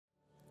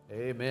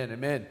Amen,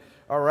 amen.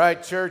 All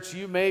right, church,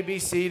 you may be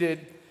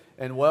seated,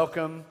 and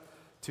welcome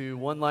to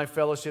One Life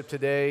Fellowship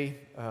today.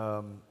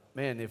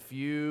 If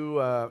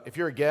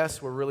you're a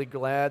guest, we're really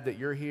glad that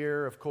you're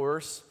here, of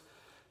course.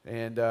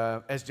 And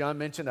as John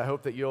mentioned, I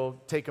hope that you'll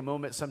take a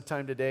moment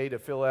sometime today to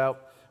fill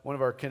out one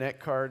of our Connect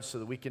cards so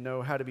that we can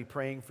know how to be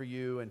praying for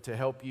you and to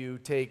help you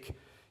take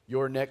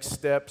your next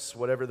steps,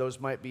 whatever those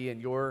might be in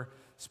your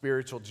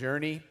spiritual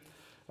journey.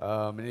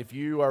 And if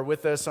you are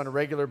with us on a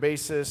regular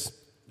basis,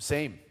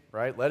 same.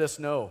 Right? Let us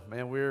know,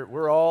 man.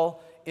 We're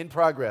all in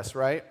progress,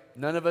 right?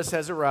 None of us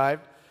has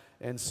arrived,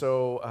 and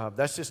so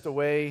that's just a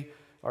way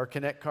our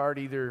Connect card,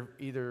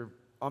 either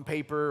on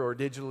paper or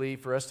digitally,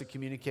 for us to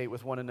communicate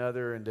with one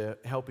another and to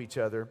help each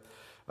other.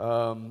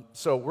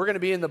 So we're going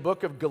to be in the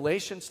book of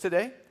Galatians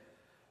today,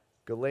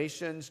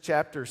 Galatians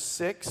chapter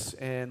 6,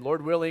 and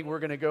Lord willing, we're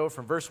going to go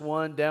from verse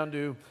 1 down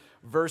to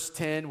verse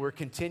 10. We're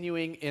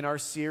continuing in our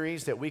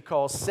series that we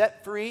call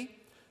Set Free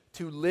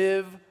to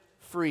Live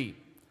Free.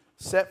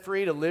 Set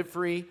free to live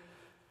free.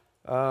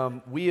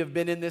 We have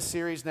been in this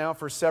series now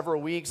for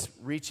several weeks,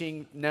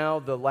 reaching now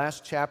the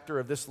last chapter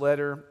of this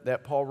letter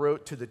that Paul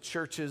wrote to the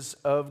churches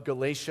of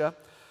Galatia.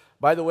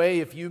 By the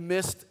way, if you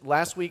missed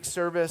last week's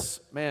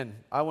service, man,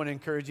 I want to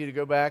encourage you to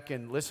go back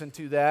and listen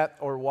to that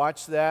or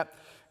watch that.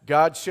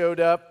 God showed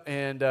up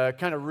and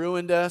kind of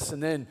ruined us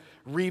and then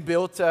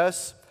rebuilt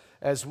us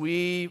as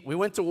we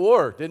went to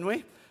war, didn't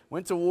we?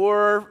 Went to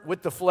war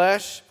with the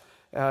flesh.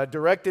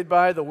 Directed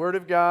by the Word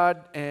of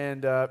God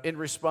and in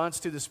response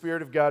to the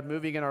Spirit of God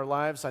moving in our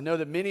lives. I know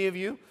that many of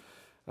you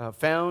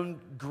found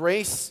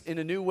grace in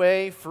a new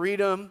way,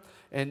 freedom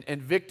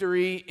and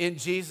victory in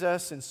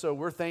Jesus, and so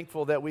we're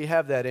thankful that we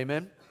have that,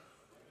 amen?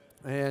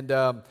 And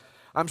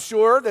I'm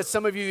sure that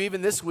some of you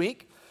even this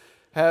week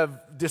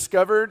have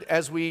discovered,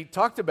 as we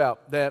talked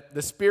about, that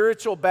the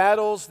spiritual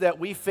battles that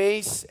we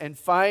face and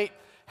fight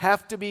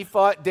have to be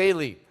fought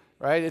daily,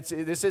 right?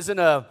 This isn't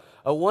a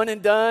one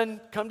and done,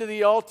 come to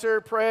the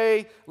altar,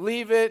 pray,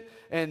 leave it.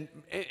 And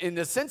in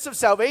the sense of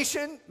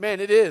salvation, man,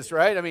 it is,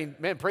 right? I mean,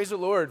 man, praise the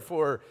Lord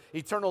for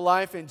eternal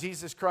life in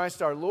Jesus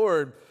Christ our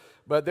Lord.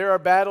 But there are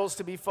battles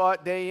to be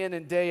fought day in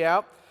and day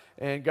out.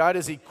 And God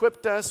has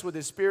equipped us with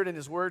His Spirit and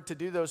His Word to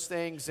do those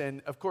things.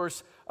 And, of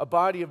course, a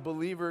body of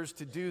believers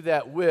to do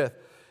that with.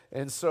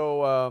 And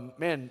so,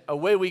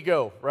 away we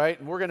go, right?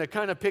 And we're going to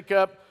kind of pick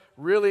up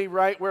really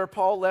right where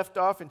Paul left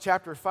off in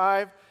chapter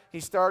 5. He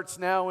starts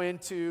now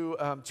into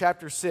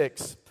chapter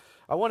 6.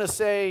 I want to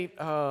say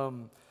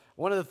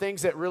one of the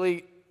things that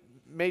really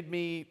made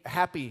me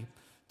happy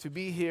to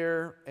be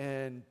here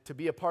and to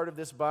be a part of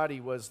this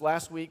body was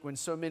last week when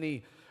so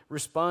many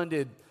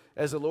responded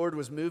as the Lord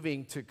was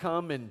moving to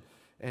come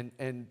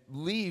and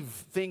leave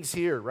things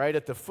here, right,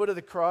 at the foot of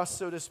the cross,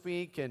 so to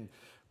speak, and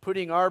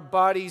putting our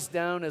bodies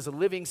down as a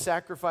living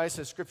sacrifice,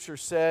 as Scripture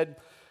said.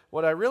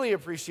 What I really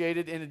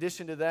appreciated in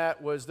addition to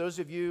that was those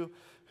of you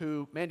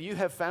who, man, you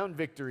have found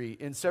victory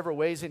in several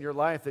ways in your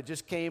life that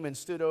just came and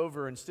stood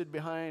over and stood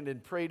behind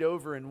and prayed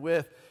over and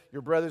with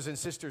your brothers and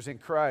sisters in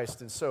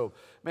Christ. And so,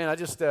 man, I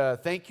just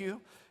thank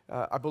you.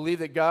 I believe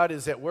that God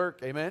is at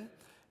work, amen?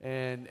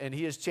 And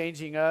He is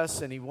changing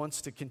us, and He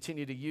wants to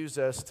continue to use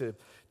us to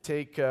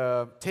take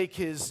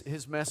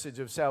His message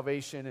of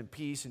salvation and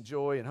peace and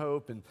joy and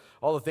hope and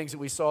all the things that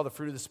we saw, the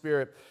fruit of the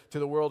Spirit, to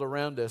the world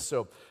around us.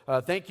 So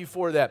thank you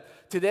for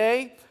that.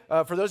 Today,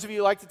 for those of you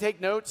who like to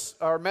take notes,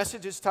 our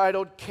message is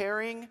titled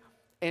Caring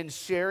and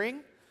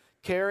Sharing.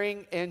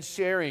 Caring and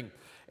Sharing.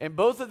 And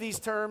both of these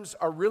terms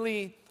are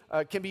really,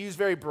 can be used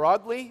very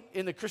broadly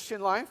in the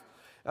Christian life.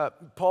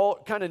 Paul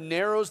kind of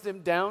narrows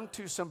them down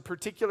to some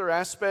particular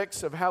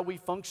aspects of how we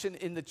function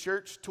in the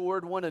church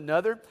toward one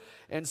another.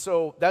 And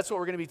so that's what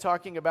we're going to be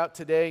talking about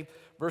today,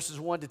 verses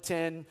 1 to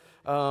 10.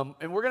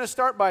 And we're going to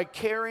start by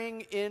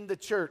caring in the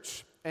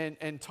church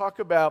and talk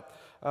about,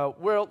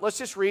 let's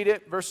just read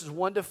it, verses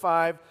 1 to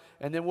 5,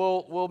 and then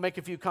we'll make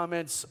a few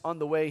comments on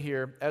the way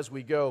here as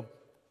we go.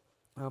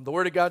 The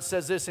Word of God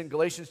says this in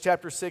Galatians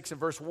chapter 6 and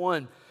verse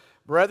 1,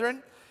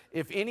 Brethren,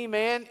 if any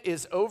man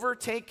is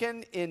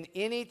overtaken in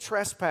any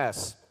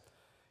trespass,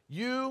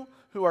 you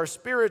who are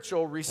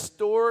spiritual,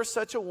 restore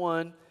such a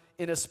one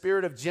in a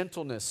spirit of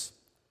gentleness,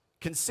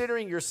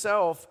 considering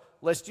yourself,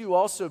 lest you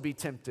also be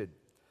tempted.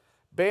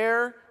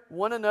 Bear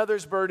one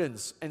another's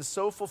burdens, and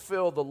so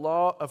fulfill the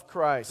law of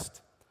Christ.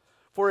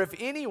 For if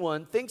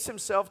anyone thinks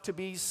himself to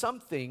be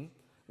something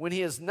when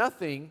he is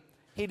nothing,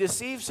 he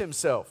deceives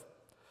himself.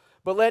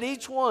 But let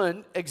each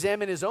one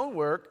examine his own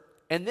work,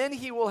 and then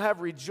he will have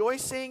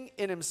rejoicing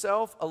in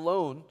himself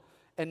alone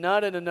and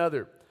not in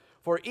another.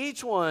 For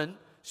each one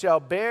shall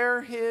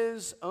bear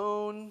his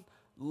own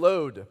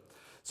load.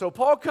 So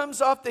Paul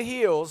comes off the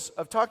heels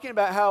of talking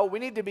about how we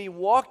need to be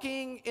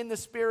walking in the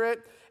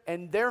Spirit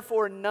and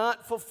therefore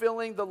not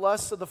fulfilling the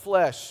lusts of the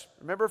flesh.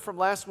 Remember from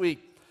last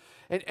week.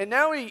 And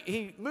now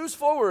he moves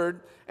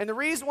forward, and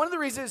one of the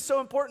reasons it's so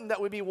important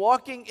that we be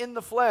walking in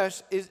the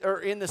flesh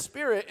or in the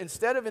Spirit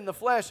instead of in the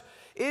flesh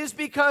is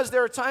because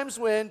there are times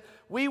when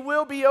we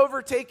will be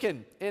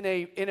overtaken in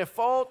a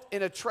fault,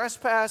 in a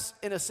trespass,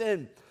 in a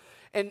sin.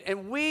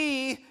 And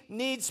we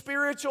need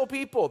spiritual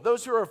people,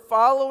 those who are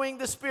following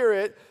the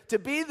Spirit, to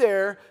be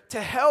there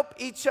to help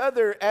each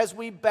other as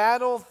we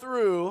battle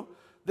through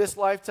this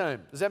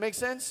lifetime. Does that make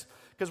sense?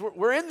 Because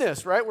we're in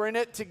this, right? We're in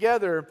it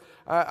together.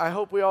 I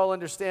hope we all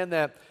understand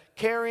that.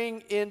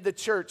 Caring in the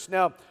church.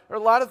 Now, there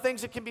are a lot of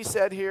things that can be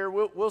said here.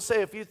 We'll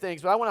say a few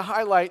things, but I want to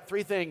highlight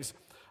three things.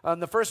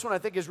 The first one I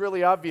think is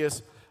really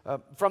obvious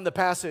from the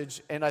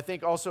passage, and I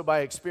think also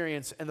by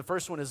experience. And the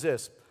first one is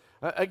this.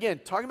 Again,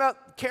 talking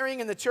about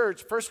caring in the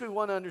church, first we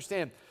want to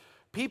understand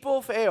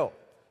people fail,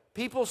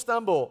 people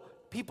stumble,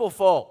 people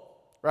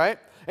fall, right?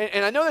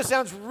 And I know this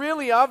sounds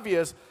really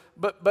obvious,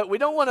 but we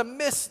don't want to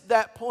miss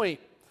that point.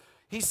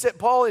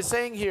 Paul is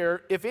saying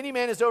here, if any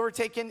man is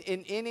overtaken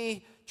in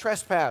any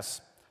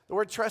trespass, the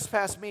word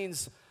trespass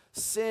means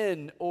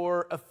sin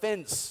or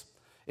offense.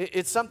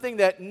 It's something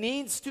that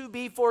needs to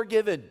be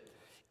forgiven,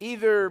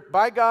 either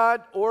by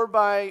God or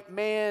by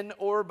man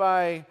or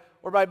by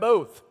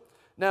both.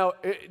 Now,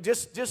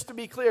 just to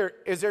be clear,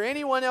 is there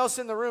anyone else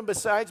in the room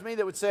besides me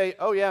that would say,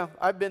 oh yeah,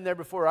 I've been there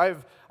before.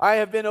 I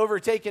have been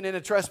overtaken in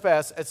a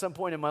trespass at some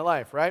point in my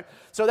life, right?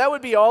 So that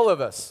would be all of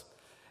us.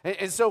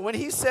 And so when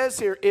he says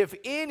here, if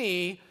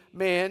any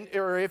man,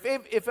 or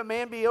if a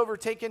man be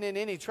overtaken in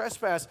any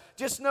trespass,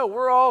 just know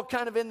we're all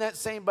kind of in that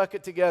same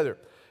bucket together.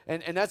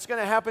 And that's going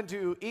to happen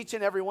to each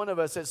and every one of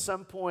us at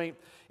some point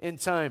in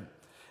time.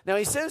 Now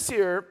he says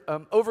here,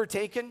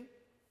 overtaken,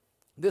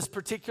 this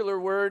particular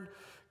word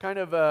kind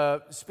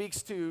of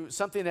speaks to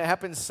something that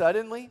happens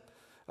suddenly.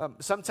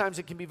 Sometimes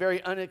it can be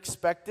very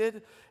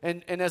unexpected.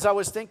 And as I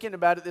was thinking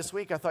about it this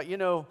week, I thought,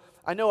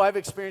 I know I've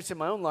experienced in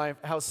my own life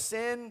how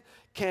sin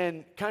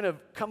can kind of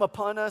come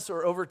upon us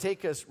or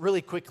overtake us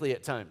really quickly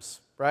at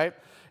times, right?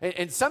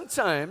 And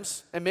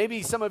sometimes, and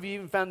maybe some of you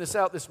even found this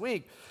out this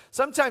week,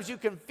 sometimes you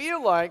can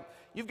feel like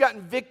you've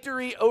gotten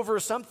victory over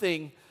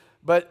something,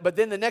 but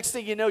then the next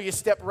thing you know, you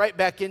step right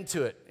back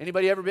into it.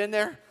 Anybody ever been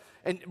there?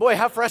 And boy,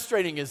 how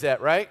frustrating is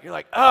that, right? You're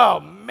like, oh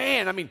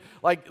man, I mean,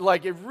 like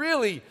it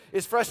really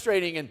is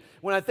frustrating. And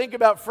when I think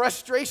about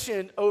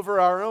frustration over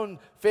our own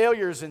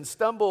failures and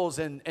stumbles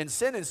and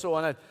sin and so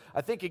on,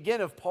 I think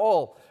again of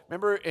Paul.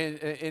 Remember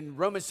in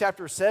Romans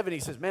chapter 7, he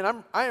says,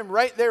 man, I am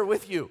right there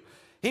with you.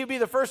 He would be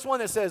the first one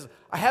that says,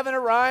 I haven't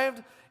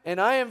arrived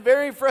and I am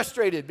very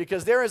frustrated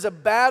because there is a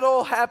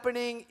battle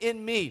happening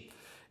in me.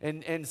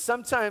 And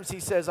sometimes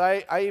he says,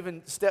 I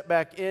even step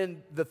back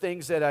in the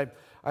things that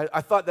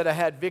I thought that I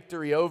had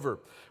victory over.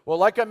 Well,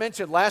 like I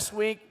mentioned, last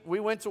week we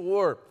went to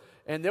war,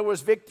 and there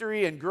was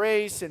victory and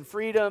grace and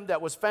freedom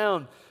that was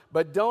found.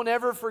 But don't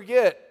ever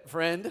forget,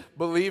 friend,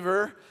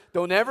 believer,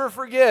 don't ever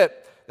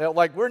forget that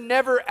we're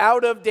never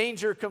out of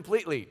danger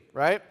completely,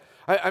 right?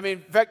 I mean,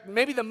 in fact,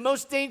 maybe the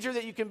most danger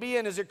that you can be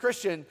in as a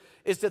Christian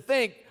is to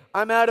think,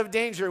 I'm out of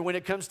danger when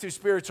it comes to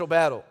spiritual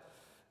battle.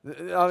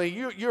 I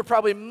mean, you're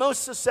probably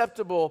most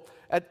susceptible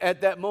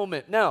at that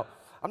moment. Now,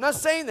 I'm not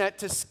saying that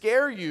to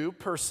scare you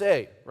per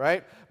se,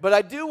 right? But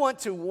I do want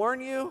to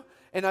warn you,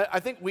 and I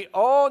think we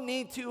all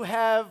need to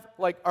have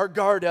our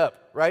guard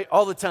up, right?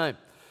 All the time.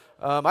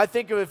 I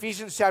think of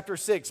Ephesians chapter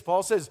 6.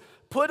 Paul says,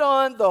 put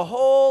on the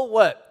whole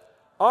what?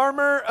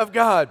 Armor of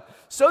God,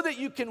 so that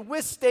you can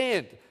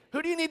withstand.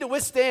 Who do you need to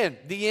withstand?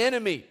 The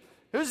enemy.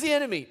 Who's the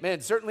enemy?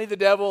 Man, certainly the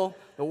devil,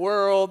 the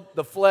world,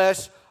 the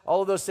flesh,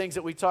 all of those things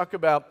that we talk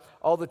about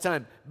all the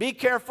time. Be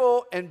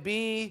careful and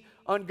be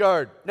on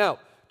guard. Now,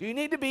 do you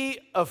need to be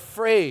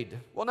afraid?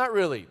 Well, not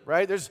really,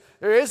 right?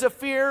 There is a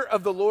fear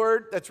of the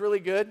Lord that's really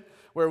good,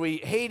 where we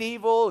hate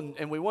evil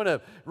and we want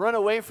to run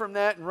away from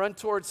that and run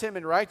towards Him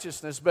in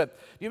righteousness. But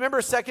do you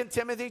remember 2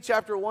 Timothy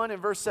chapter 1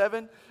 and verse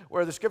 7,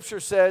 where the Scripture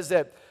says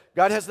that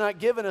God has not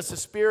given us a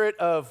spirit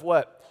of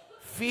what?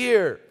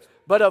 Fear,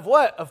 but of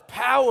what? Of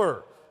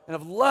power and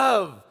of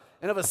love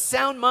and of a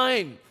sound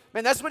mind.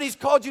 Man, that's what He's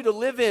called you to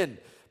live in.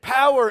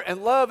 Power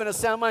and love and a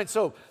sound mind.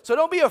 So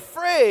don't be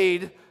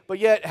afraid, but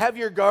yet have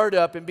your guard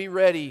up and be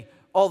ready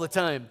all the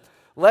time,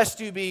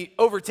 lest you be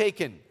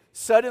overtaken.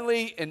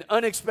 Suddenly and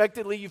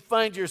unexpectedly, you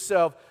find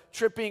yourself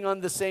tripping on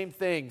the same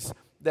things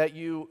that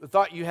you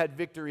thought you had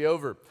victory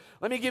over.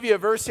 Let me give you a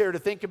verse here to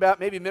think about,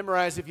 maybe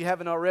memorize if you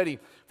haven't already.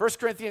 1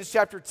 Corinthians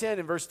chapter 10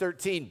 and verse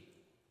 13.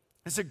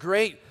 It's a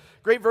great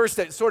verse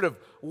that sort of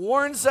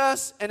warns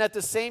us and at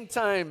the same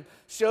time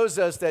shows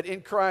us that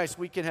in Christ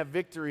we can have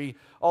victory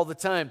all the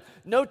time.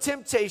 No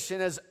temptation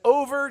has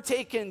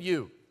overtaken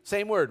you.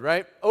 Same word,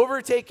 right?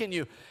 Overtaken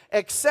you,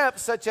 except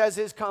such as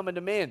is common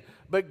to man.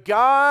 But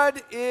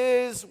God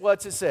is,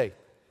 what to say?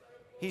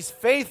 He's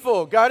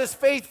faithful. God is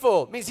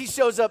faithful. It means He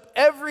shows up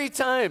every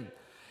time.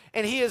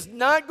 And He is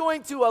not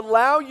going to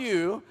allow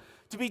you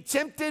to be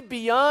tempted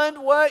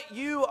beyond what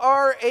you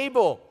are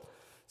able.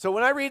 So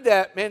when I read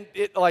that, man,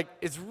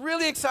 it's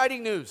really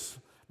exciting news.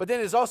 But then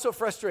it's also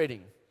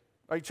frustrating.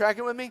 Are you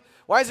tracking with me?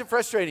 Why is it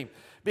frustrating?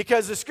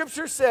 Because the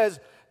Scripture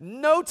says,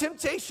 no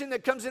temptation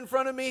that comes in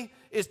front of me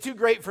is too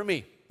great for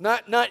me.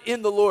 Not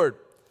in the Lord.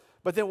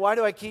 But then why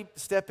do I keep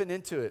stepping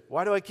into it?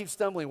 Why do I keep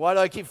stumbling? Why do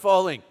I keep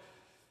falling?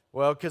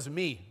 Well, because of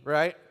me,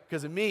 right?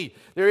 Because of me.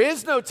 There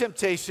is no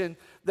temptation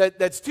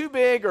that's too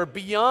big or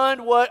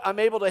beyond what I'm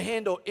able to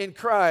handle in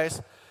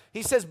Christ,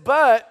 he says,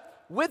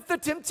 but with the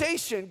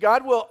temptation,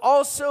 God will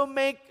also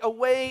make a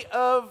way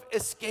of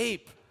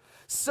escape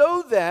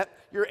so that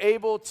you're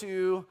able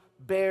to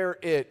bear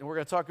it. And we're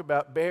going to talk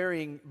about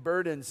bearing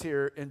burdens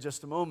here in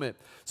just a moment.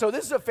 So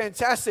this is a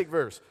fantastic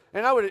verse,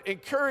 and I would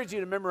encourage you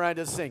to memorize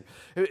this thing.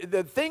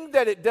 The thing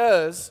that it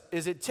does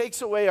is it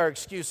takes away our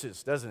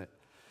excuses, doesn't it?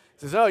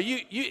 It says, oh, you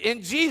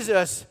in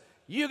Jesus,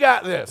 you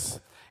got this.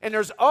 And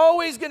there's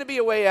always going to be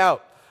a way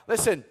out.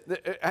 Listen,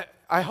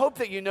 I hope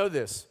that you know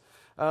this.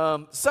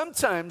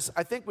 Sometimes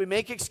I think we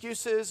make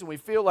excuses and we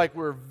feel like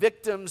we're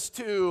victims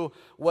to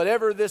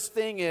whatever this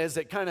thing is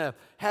that kind of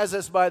has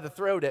us by the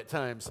throat at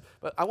times.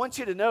 But I want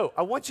you to know,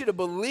 I want you to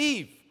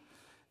believe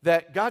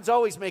that God's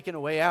always making a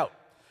way out,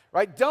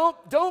 right?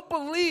 Don't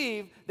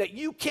believe that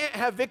you can't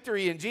have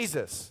victory in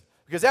Jesus,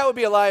 because that would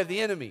be a lie of the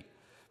enemy.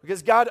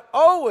 Because God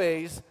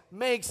always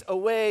makes a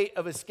way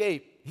of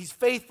escape. He's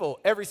faithful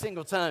every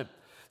single time.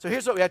 So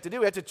here's what we have to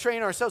do. We have to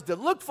train ourselves to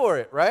look for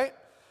it, right?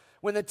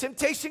 When the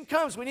temptation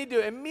comes, we need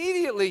to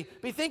immediately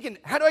be thinking,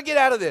 how do I get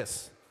out of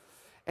this?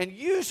 And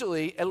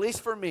usually, at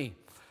least for me,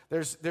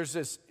 there's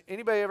this,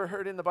 anybody ever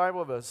heard in the Bible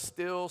of a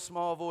still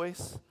small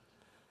voice?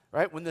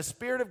 Right? When the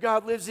Spirit of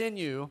God lives in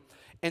you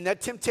and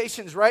that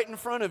temptation's right in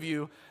front of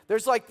you,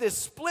 there's like this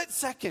split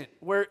second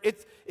where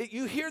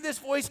you hear this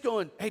voice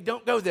going, hey,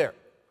 don't go there.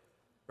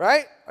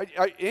 Right?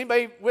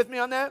 Anybody with me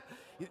on that?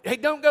 Hey,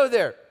 don't go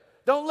there.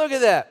 Don't look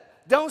at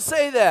that. Don't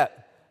say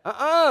that.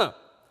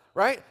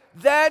 Right?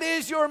 That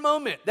is your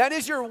moment. That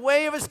is your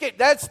way of escape.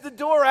 That's the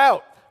door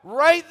out.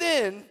 Right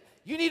then,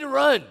 you need to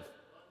run.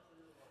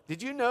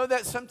 Did you know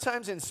that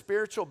sometimes in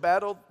spiritual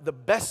battle, the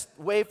best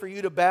way for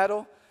you to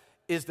battle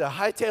is to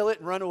hightail it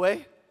and run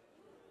away?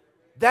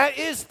 That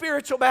is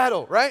spiritual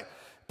battle, right?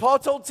 Paul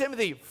told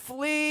Timothy,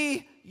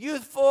 flee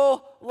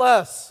youthful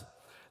lusts.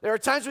 There are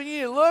times when you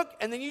need to look,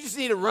 and then you just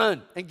need to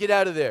run and get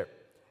out of there.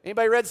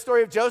 Anybody read the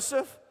story of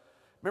Joseph?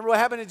 Remember what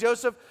happened to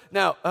Joseph?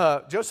 Now,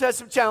 Joseph had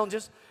some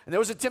challenges, and there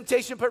was a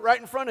temptation put right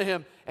in front of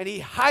him, and he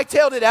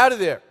hightailed it out of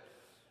there.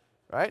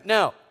 Right?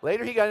 Now,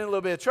 later he got in a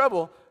little bit of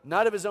trouble,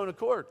 not of his own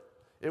accord.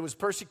 It was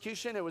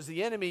persecution, it was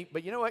the enemy,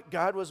 but you know what?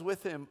 God was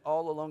with him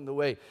all along the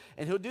way,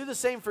 and he'll do the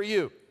same for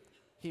you.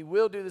 He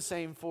will do the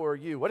same for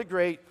you. What a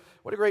great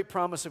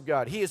promise of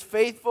God. He is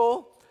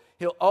faithful.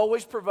 He'll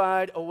always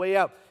provide a way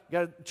out. You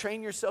got to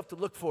train yourself to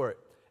look for it,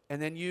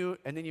 and then you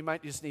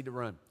might just need to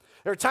run.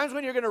 There are times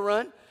when you're going to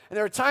run, and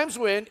there are times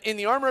when, in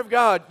the armor of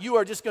God, you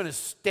are just going to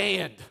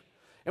stand.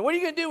 And what are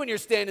you going to do when you're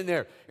standing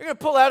there? You're going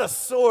to pull out a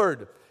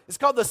sword. It's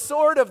called the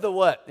sword of the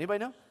what?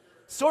 Anybody know?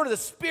 Sword of the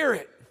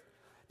Spirit.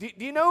 Do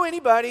you know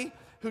anybody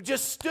who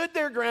just stood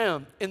their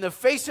ground in the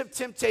face of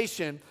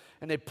temptation,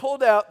 and they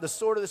pulled out the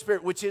sword of the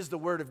Spirit, which is the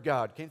Word of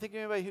God? Can you think of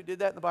anybody who did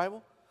that in the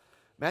Bible?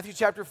 Matthew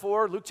chapter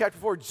 4, Luke chapter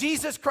 4,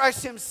 Jesus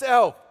Christ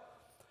himself.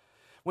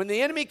 When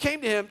the enemy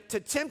came to him to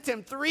tempt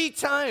him 3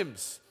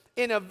 times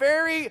in a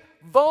very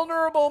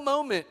vulnerable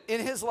moment in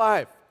his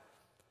life,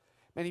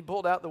 man, he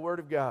pulled out the Word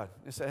of God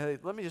and said, hey,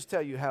 let me just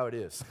tell you how it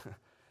is.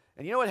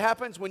 And you know what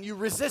happens when you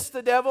resist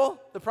the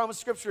devil? The promise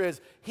of Scripture is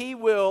he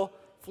will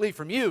flee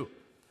from you.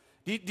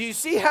 Do you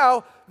see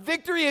how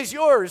victory is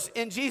yours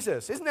in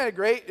Jesus? Isn't that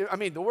great? I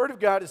mean, the Word of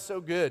God is so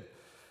good.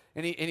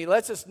 And he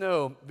lets us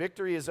know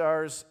victory is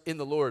ours in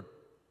the Lord.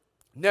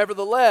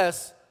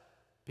 Nevertheless,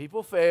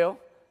 people fail,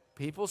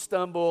 people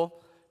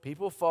stumble,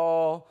 people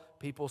fall,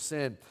 people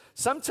sin.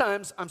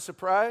 Sometimes I'm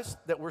surprised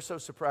that we're so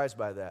surprised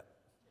by that.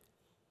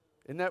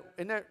 Isn't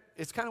that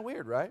it's kind of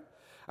weird, right?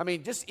 I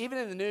mean, just even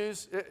in the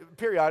news,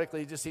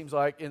 periodically, it just seems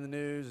like in the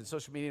news and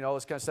social media and all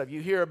this kind of stuff,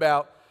 you hear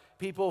about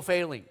people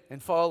failing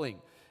and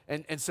falling.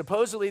 And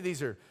supposedly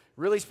these are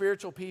really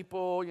spiritual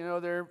people, you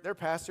know, they're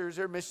pastors,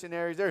 they're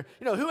missionaries, they're,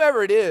 you know,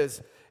 whoever it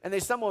is, and they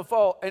stumble and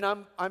fall. And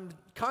I'm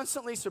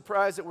constantly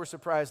surprised that we're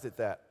surprised at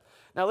that.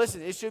 Now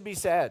listen, it should be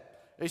sad.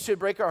 It should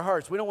break our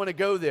hearts. We don't want to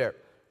go there,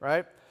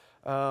 right?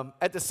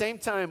 At the same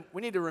time,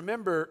 we need to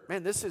remember,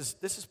 man, this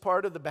is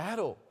part of the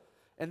battle.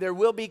 And there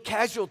will be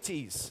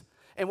casualties.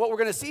 And what we're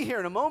going to see here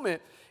in a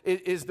moment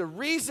is the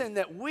reason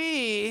that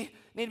we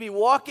need to be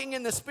walking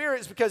in the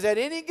Spirit is because at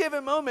any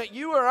given moment,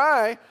 you or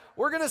I,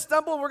 we're going to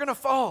stumble, we're going to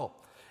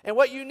fall. And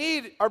what you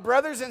need are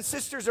brothers and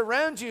sisters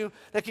around you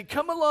that can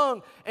come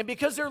along, and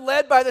because they're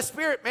led by the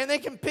Spirit, man, they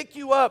can pick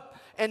you up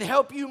and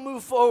help you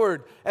move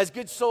forward as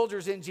good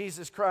soldiers in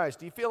Jesus Christ.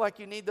 Do you feel like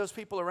you need those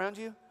people around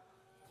you?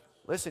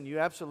 Listen, you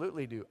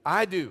absolutely do.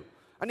 I do.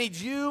 I need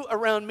you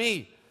around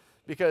me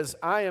because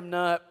I am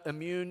not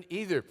immune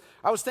either.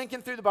 I was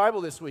thinking through the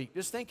Bible this week,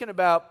 just thinking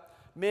about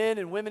men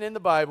and women in the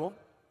Bible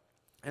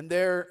and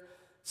their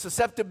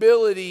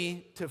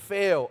susceptibility to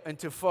fail and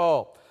to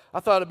fall. I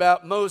thought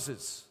about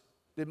Moses.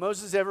 Did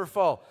Moses ever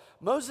fall?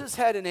 Moses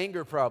had an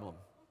anger problem.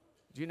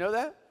 Do you know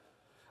that?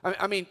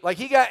 I mean, like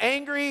he got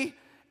angry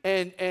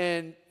and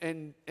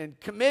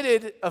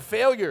committed a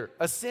failure,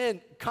 a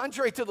sin,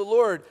 contrary to the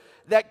Lord,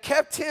 that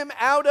kept him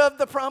out of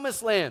the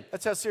promised land.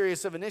 That's how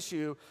serious of an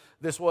issue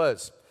this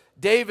was.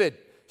 David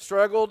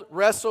struggled,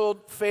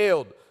 wrestled,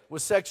 failed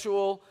with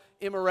sexual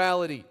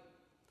immorality.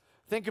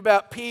 Think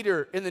about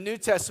Peter in the New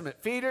Testament.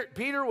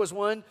 Peter was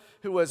one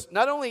who was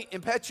not only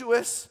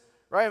impetuous,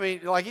 right? I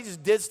mean, like he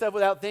just did stuff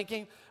without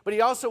thinking, but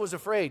he also was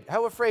afraid.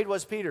 How afraid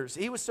was Peter?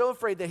 He was so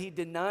afraid that he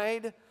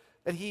denied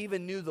that he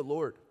even knew the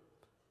Lord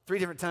 3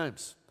 different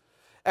times.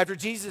 After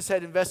Jesus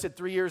had invested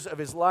 3 years of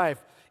his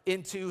life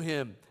into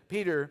him,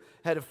 Peter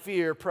had a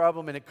fear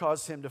problem and it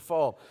caused him to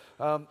fall.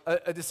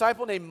 A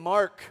disciple named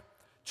Mark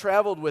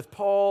traveled with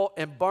Paul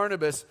and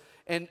Barnabas,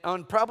 and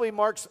on probably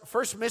Mark's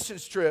first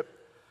missions trip,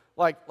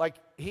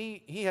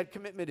 he had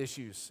commitment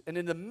issues. And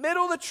in the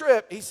middle of the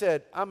trip, he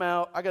said, I'm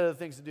out, I got other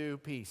things to do,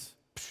 peace,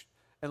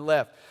 and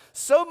left.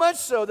 So much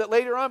so that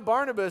later on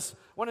Barnabas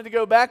wanted to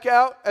go back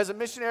out as a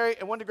missionary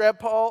and wanted to grab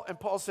Paul, and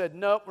Paul said,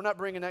 nope, we're not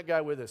bringing that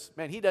guy with us.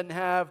 Man, he doesn't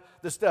have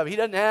the stuff. He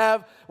doesn't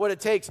have what it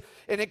takes.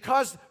 And it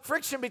caused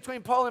friction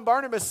between Paul and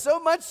Barnabas, so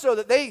much so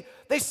that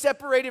they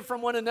separated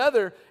from one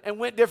another and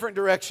went different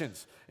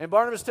directions. And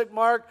Barnabas took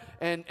Mark,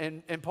 and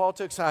Paul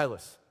took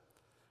Silas.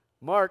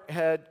 Mark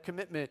had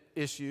commitment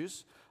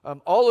issues.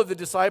 All of the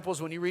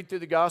disciples, when you read through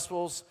the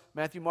Gospels,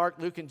 Matthew, Mark,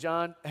 Luke, and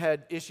John,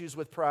 had issues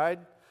with pride.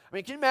 I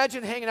mean, can you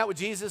imagine hanging out with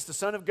Jesus, the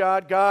Son of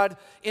God, God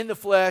in the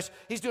flesh?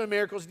 He's doing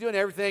miracles, he's doing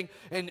everything,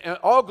 and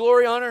all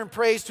glory, honor, and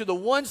praise to the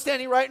one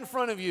standing right in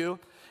front of you.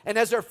 And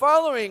as they're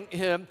following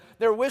him,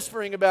 they're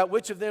whispering about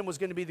which of them was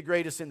going to be the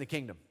greatest in the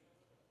kingdom.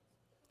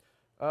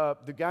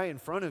 The guy in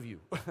front of you.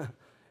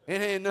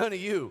 And none of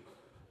you,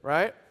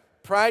 right?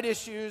 Pride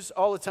issues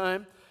all the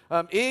time.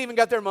 He even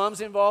got their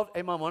moms involved.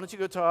 Hey, Mom, why don't you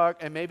go talk,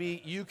 and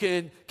maybe you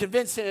can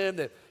convince him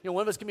that,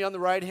 one of us can be on the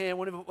right hand,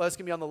 one of us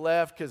can be on the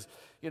left, because,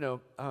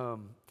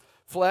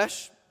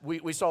 flesh,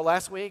 we saw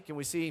last week, and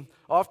we see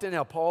often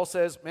how Paul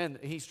says, man,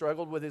 he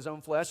struggled with his own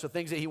flesh. So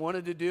things that he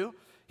wanted to do,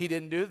 he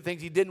didn't do. The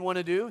things he didn't want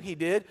to do, he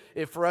did.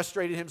 It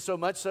frustrated him so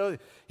much so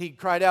he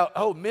cried out,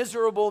 oh,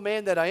 miserable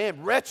man that I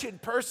am,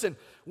 wretched person.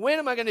 When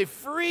am I going to be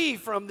free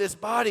from this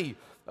body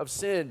of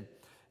sin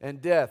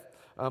and death?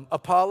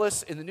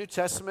 Apollos in the New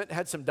Testament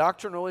had some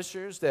doctrinal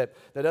issues that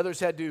others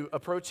had to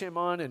approach him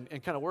on and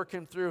kind of work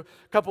him through.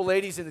 A couple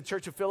ladies in the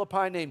church of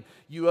Philippi named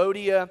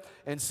Euodia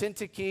and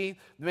Syntyche,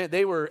 man,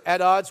 they were at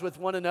odds with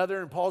one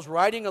another, and Paul's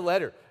writing a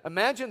letter.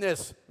 Imagine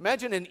this.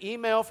 Imagine an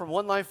email from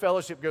One Life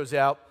Fellowship goes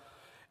out,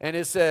 and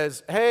it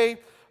says, hey,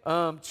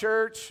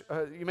 church,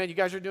 man, you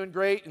guys are doing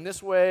great in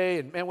this way,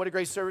 and man, what a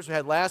great service we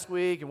had last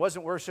week, and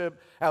wasn't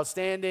worship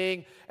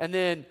outstanding? And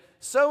then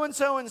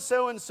so-and-so and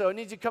so-and-so, I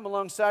need you to come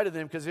alongside of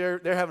them because they're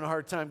having a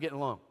hard time getting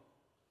along.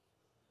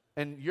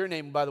 And your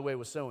name, by the way,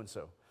 was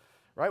so-and-so,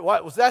 right?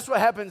 Well, that's what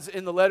happens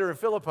in the letter of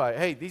Philippi.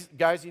 Hey, these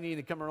guys, you need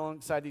to come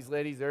alongside these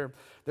ladies. They're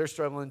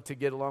struggling to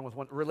get along with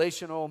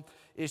relational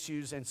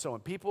issues and so on.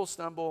 People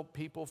stumble,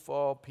 people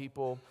fall,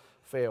 people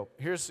fail.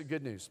 Here's the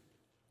good news.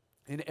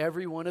 In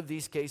every one of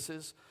these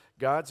cases,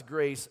 God's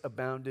grace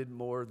abounded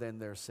more than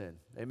their sin.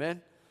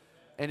 Amen?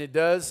 And it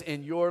does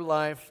in your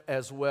life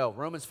as well.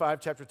 Romans 5,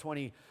 chapter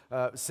 20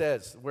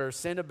 says, where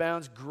sin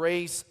abounds,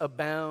 grace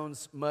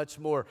abounds much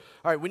more.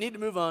 All right, we need to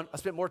move on. I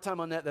spent more time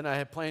on that than I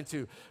had planned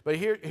to. But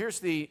here's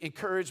the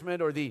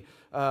encouragement or the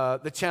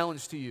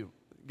challenge to you.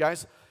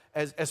 Guys,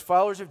 as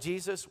followers of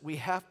Jesus, we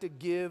have to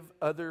give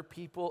other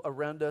people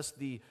around us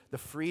the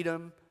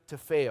freedom to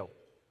fail,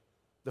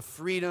 the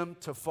freedom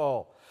to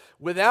fall,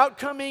 without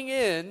coming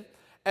in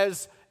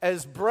as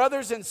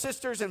brothers and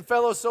sisters and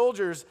fellow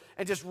soldiers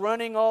and just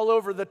running all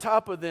over the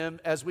top of them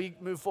as we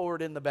move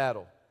forward in the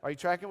battle. Are you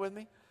tracking with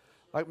me?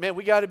 Like, man,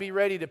 we got to be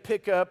ready to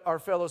pick up our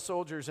fellow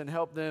soldiers and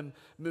help them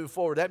move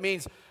forward. That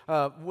means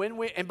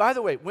and by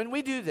the way, when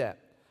we do that,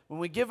 when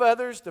we give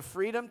others the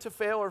freedom to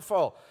fail or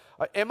fall,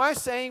 am I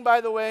saying, by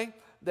the way,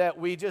 that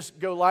we just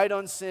go light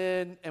on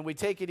sin and we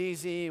take it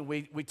easy and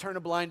we turn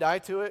a blind eye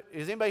to it?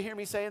 Does anybody hear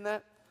me saying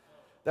that?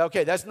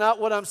 Okay, that's not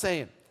what I'm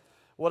saying.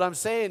 What I'm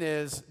saying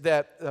is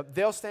that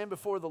they'll stand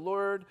before the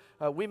Lord.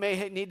 We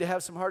may need to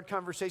have some hard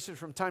conversations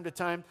from time to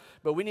time,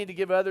 but we need to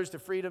give others the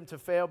freedom to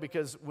fail,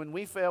 because when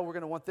we fail, we're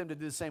going to want them to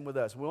do the same with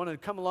us. We want to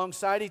come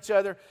alongside each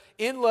other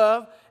in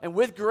love and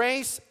with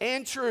grace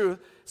and truth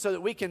so that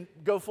we can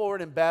go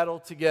forward and battle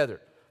together.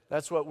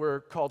 That's what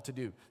we're called to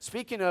do.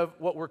 Speaking of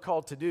what we're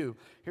called to do,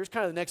 here's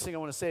kind of the next thing I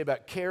want to say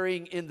about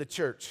carrying in the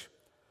church.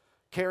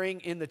 Carrying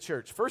in the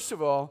church. First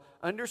of all,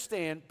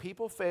 understand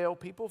people fail,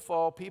 people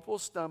fall, people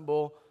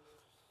stumble,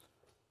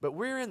 but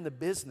we're in the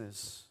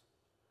business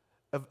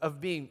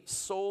of being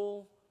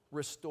soul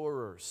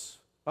restorers.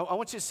 I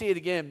want you to see it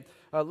again.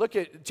 Look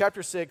at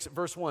chapter 6,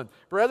 verse 1.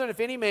 Brethren, if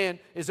any man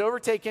is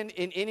overtaken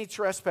in any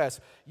trespass,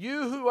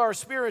 you who are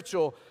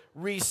spiritual,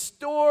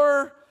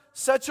 restore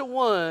such a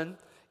one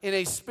in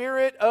a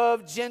spirit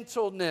of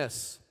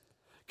gentleness,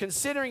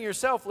 considering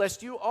yourself,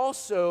 lest you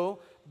also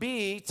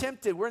be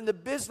tempted. We're in the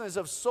business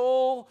of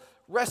soul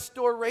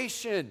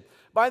restoration.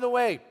 By the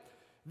way,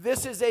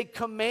 this is a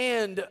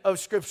command of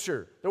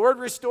Scripture. The word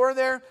restore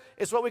there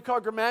is what we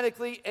call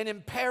grammatically an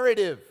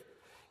imperative.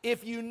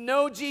 If you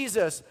know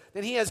Jesus,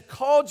 then He has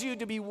called you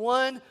to be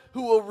one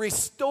who will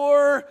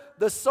restore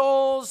the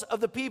souls of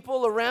the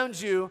people around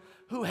you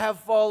who have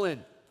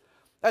fallen.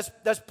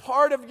 That's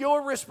part of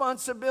your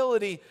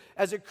responsibility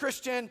as a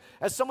Christian,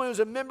 as someone who's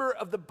a member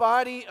of the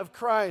body of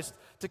Christ,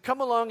 to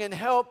come along and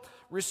help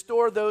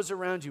restore those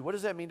around you. What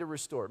does that mean to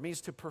restore? It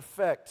means to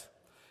perfect.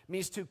 It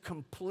means to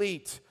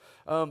complete.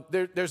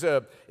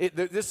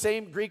 This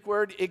same Greek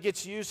word, it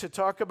gets used to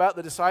talk about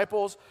the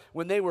disciples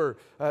when they were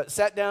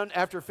sat down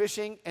after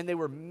fishing and they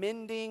were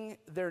mending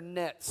their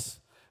nets.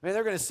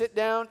 They're going to sit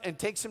down and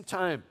take some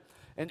time,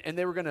 and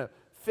they were going to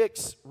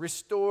fix,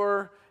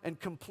 restore, and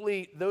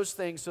complete those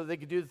things so they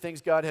could do the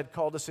things God had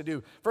called us to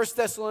do. 1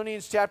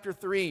 Thessalonians chapter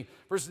 3,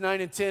 verses 9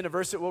 and 10, a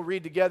verse that we'll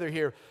read together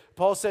here.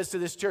 Paul says to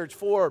this church,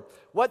 "For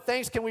what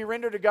thanks can we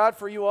render to God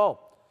for you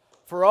all?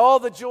 For all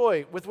the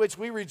joy with which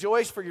we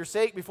rejoice for your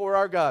sake before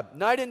our God,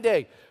 night and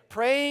day,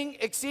 praying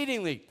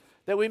exceedingly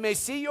that we may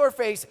see your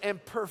face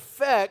and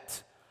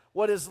perfect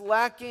what is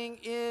lacking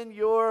in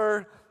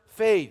your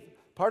faith."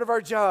 Part of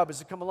our job is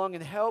to come along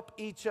and help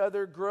each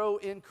other grow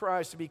in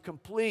Christ, to be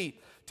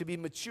complete, to be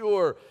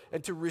mature,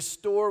 and to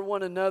restore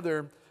one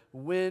another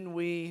when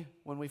we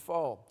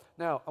fall.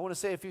 Now, I want to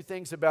say a few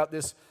things about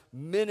this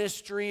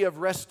ministry of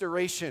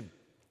restoration.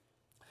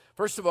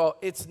 First of all,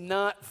 it's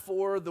not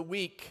for the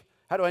weak.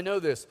 How do I know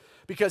this?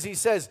 Because he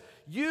says,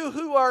 you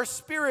who are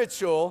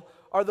spiritual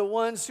are the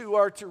ones who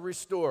are to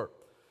restore,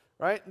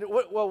 right?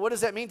 Well, what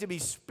does that mean to be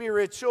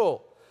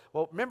spiritual?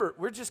 Well, remember,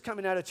 we're just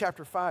coming out of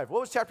chapter 5. What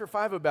was chapter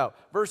 5 about?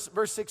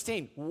 Verse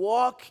 16,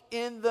 walk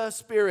in the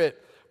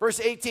Spirit. Verse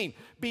 18,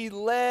 be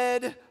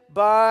led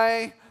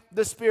by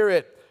the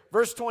Spirit.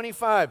 Verse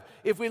 25,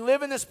 if we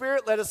live in the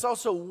Spirit, let us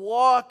also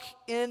walk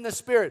in the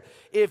Spirit.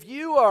 If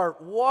you are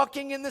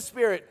walking in the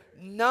Spirit,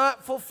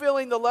 not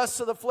fulfilling the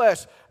lusts of the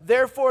flesh,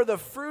 therefore the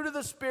fruit of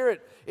the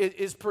Spirit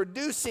is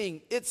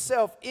producing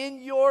itself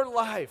in your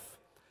life.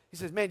 He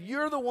says, man,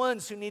 you're the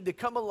ones who need to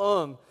come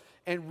along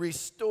and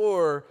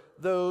restore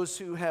those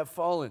who have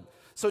fallen.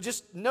 So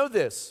just know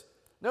this.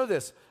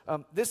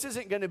 This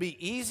isn't going to be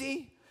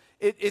easy.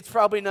 It's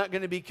probably not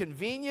going to be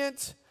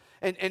convenient.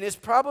 And it's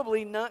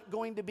probably not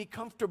going to be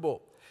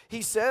comfortable.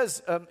 He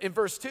says in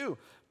verse 2,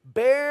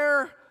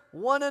 bear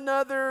one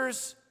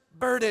another's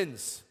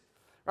burdens.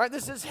 Right?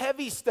 This is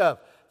heavy stuff.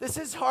 This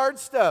is hard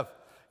stuff.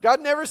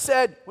 God never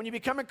said when you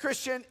become a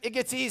Christian, it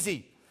gets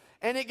easy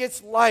and it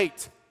gets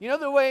light. You know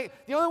the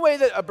only way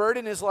that a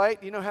burden is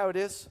light, you know how it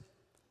is?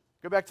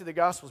 Go back to the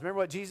Gospels. Remember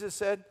what Jesus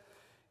said?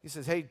 He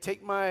says, hey,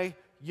 take my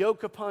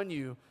yoke upon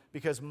you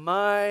because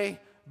my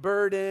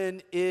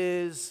burden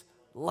is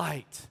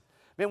light.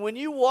 Man, when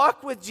you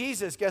walk with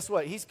Jesus, guess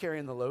what? He's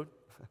carrying the load,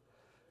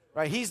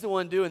 right? He's the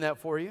one doing that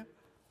for you.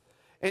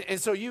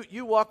 And so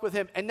you walk with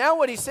him. And now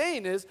what he's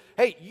saying is,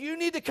 hey, you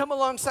need to come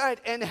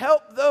alongside and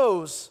help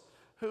those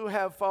who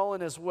have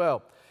fallen as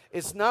well.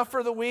 It's not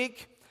for the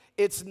weak.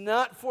 It's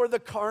not for the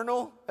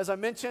carnal, as I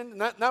mentioned,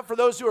 not for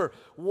those who are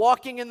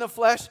walking in the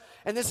flesh.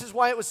 And this is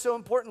why it was so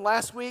important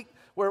last week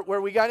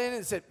where we got in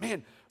and said,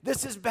 man,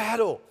 this is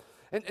battle.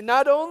 And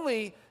not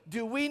only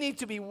do we need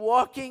to be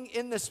walking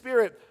in the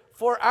Spirit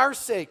for our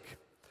sake,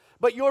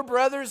 but your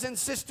brothers and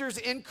sisters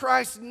in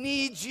Christ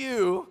need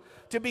you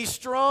to be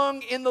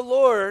strong in the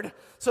Lord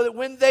so that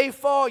when they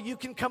fall, you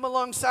can come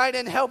alongside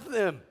and help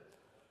them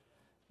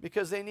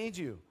because they need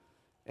you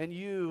and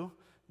you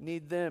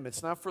need them.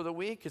 It's not for the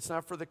weak, it's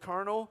not for the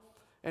carnal,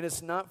 and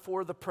it's not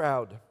for the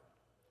proud.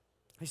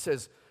 He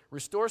says,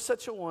 restore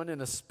such a one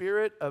in a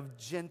spirit of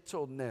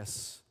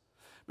gentleness.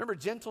 Remember,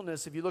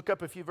 gentleness, if you look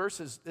up a few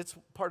verses, it's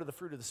part of the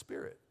fruit of the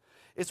Spirit.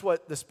 It's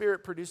what the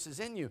Spirit produces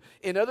in you.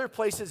 In other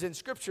places in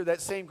Scripture,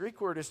 that same Greek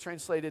word is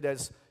translated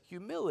as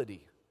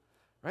humility,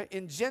 right?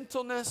 In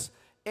gentleness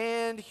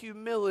and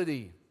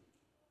humility.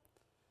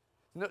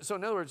 So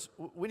in other words,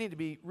 we need to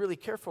be really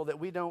careful that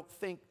we don't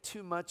think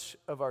too much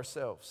of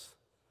ourselves.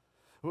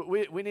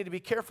 We need to be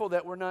careful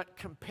that we're not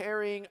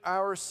comparing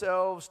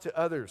ourselves to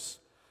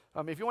others.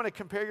 If you want to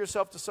compare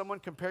yourself to someone,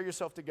 compare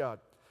yourself to God,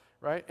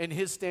 right? And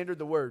His standard,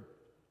 the Word.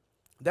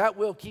 That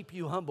will keep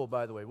you humble,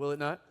 by the way, will it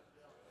not?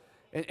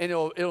 And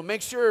it'll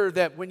make sure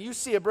that when you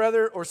see a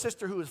brother or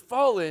sister who has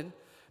fallen,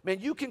 man,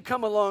 you can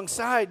come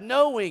alongside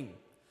knowing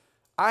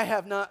I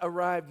have not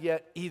arrived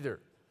yet either.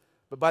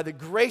 But by the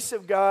grace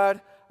of God,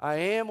 I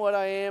am what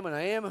I am and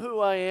I am who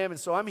I am, and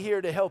so I'm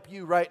here to help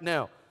you right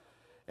now.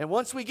 And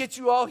once we get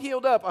you all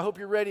healed up, I hope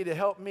you're ready to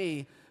help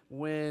me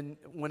when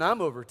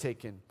I'm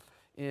overtaken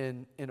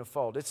in a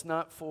fault. It's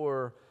not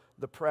for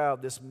the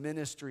proud, this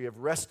ministry of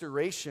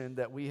restoration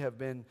that we have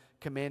been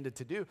commanded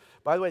to do.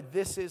 By the way,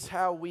 this is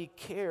how we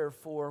care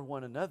for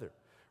one another,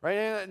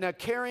 right? Now,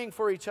 caring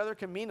for each other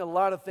can mean a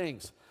lot of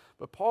things,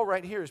 but Paul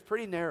right here is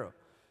pretty narrow.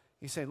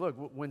 He's saying, look,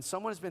 when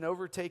someone's been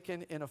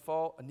overtaken in a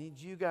fault, I need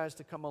you guys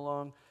to come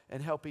along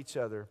and help each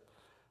other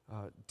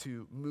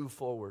to move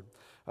forward.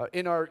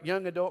 In our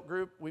young adult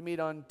group, we meet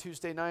on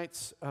Tuesday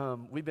nights.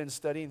 We've been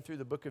studying through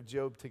the book of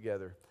Job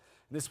together.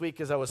 This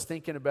week, as I was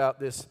thinking about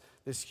this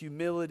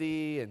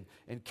humility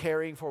and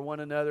caring for one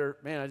another,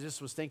 man, I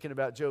just was thinking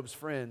about Job's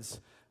friends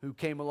who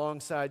came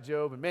alongside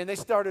Job. And man, they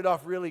started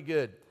off really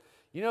good.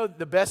 You know,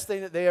 the best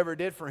thing that they ever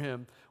did for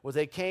him was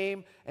they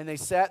came and they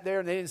sat there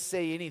and they didn't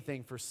say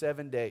anything for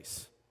 7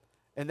 days.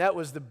 And that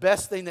was the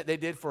best thing that they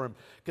did for him.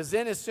 Because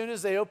then as soon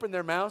as they opened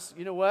their mouths,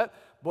 you know what?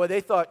 Boy, they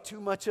thought too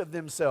much of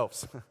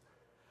themselves.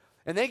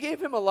 And they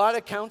gave him a lot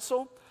of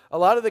counsel. A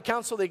lot of the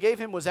counsel they gave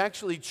him was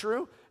actually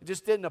true. It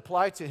just didn't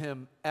apply to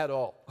him at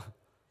all.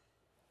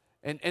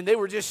 And they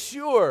were just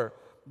sure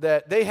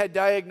that they had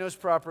diagnosed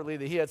properly,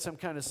 that he had some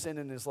kind of sin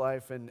in his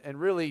life. And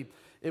really,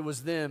 it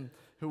was them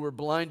who were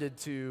blinded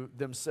to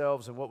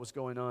themselves and what was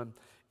going on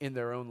in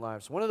their own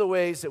lives. One of the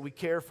ways that we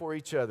care for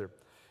each other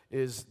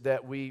is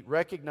that we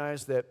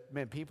recognize that,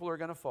 man, people are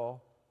going to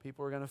fall,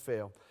 people are going to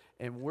fail,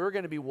 and we're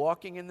going to be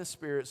walking in the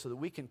Spirit so that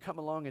we can come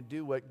along and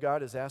do what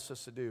God has asked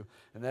us to do,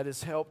 and that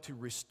is help to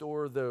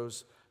restore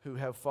those who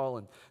have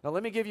fallen. Now,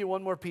 let me give you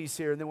one more piece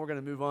here, and then we're going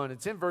to move on.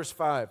 It's in verse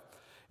 5,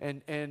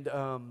 and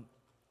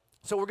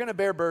so we're going to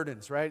bear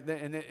burdens, right?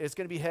 And it's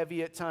going to be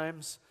heavy at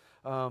times,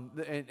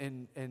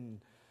 and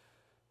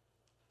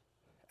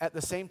at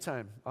the same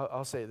time,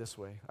 I'll say it this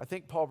way. I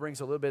think Paul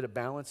brings a little bit of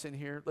balance in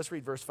here. Let's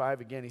read verse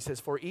 5 again. He says,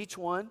 "For each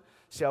one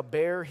shall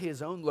bear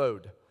his own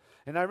load."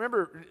 And I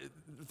remember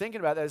thinking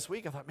about that this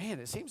week. I thought,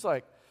 man, it seems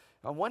like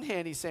on one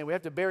hand he's saying we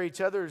have to bear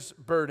each other's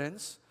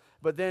burdens,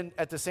 but then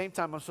at the same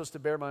time I'm supposed to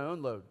bear my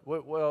own load.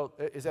 Well,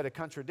 is that a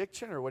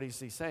contradiction, or what is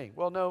he saying?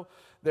 Well, no,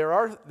 there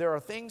are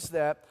things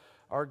that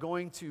are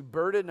going to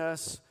burden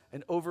us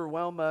and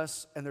overwhelm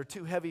us, and they're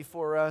too heavy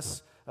for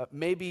us.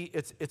 Maybe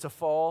it's a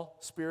fall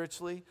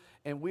spiritually,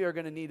 and we are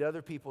going to need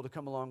other people to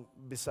come along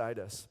beside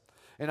us.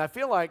 And I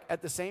feel like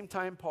at the same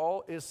time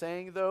Paul is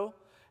saying, though,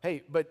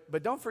 hey,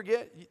 but don't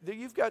forget,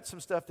 you've got some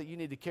stuff that you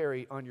need to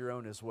carry on your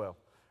own as well,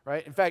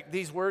 right? In fact,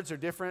 these words are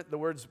different. The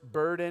words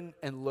burden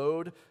and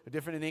load are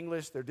different in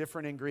English. They're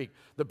different in Greek.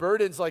 The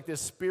burden's like this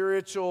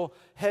spiritual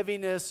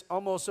heaviness,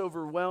 almost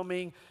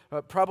overwhelming,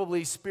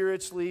 probably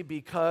spiritually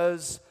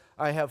because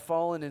I have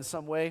fallen in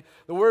some way.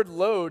 The word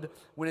load,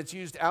 when it's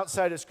used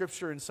outside of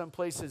Scripture in some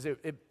places,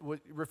 it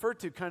referred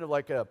to kind of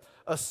like a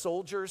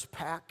soldier's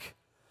pack.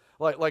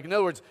 Like in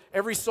other words,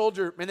 every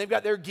soldier, man, they've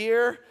got their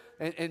gear,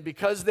 and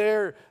because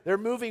they're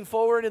moving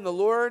forward in the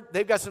Lord,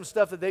 they've got some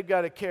stuff that they've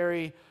got to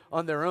carry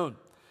on their own.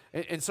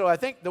 And so I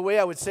think the way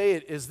I would say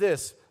it is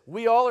this: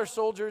 we all are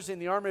soldiers in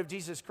the army of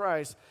Jesus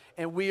Christ,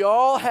 and we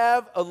all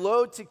have a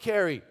load to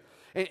carry.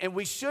 And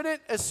we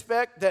shouldn't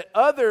expect that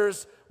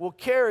others will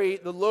carry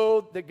the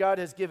load that God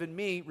has given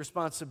me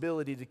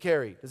responsibility to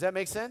carry. Does that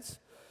make sense?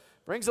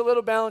 Brings a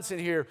little balance in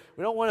here.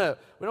 We don't want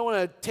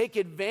to take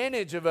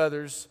advantage of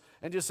others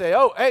and just say,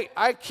 "Oh, hey,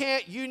 I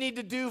can't, you need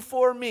to do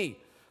for me."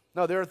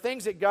 No, there are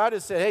things that God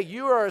has said, "Hey,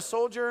 you are a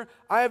soldier.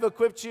 I have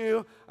equipped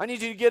you. I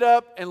need you to get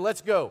up and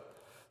let's go."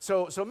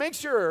 So make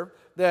sure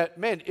that,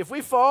 man, if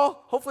we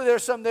fall, hopefully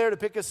there's some there to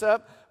pick us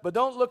up, but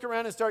don't look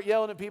around and start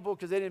yelling at people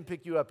because they didn't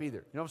pick you up either.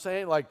 You know what I'm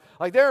saying?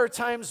 Like there are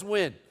times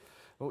when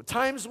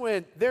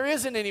there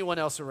isn't anyone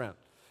else around.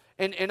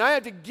 And I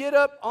had to get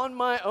up on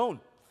my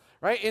own,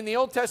 right? In the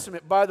Old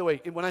Testament, by the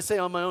way, when I say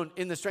on my own,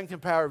 in the strength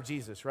and power of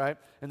Jesus, right?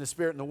 And the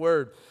Spirit and the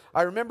Word.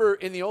 I remember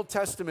in the Old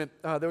Testament,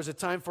 there was a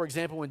time, for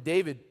example, when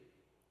David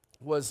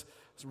was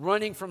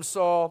running from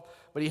Saul,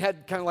 but he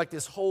had kind of like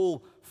this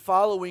whole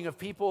following of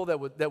people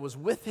that was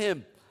with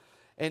him.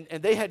 And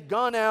they had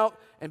gone out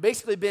and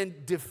basically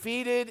been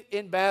defeated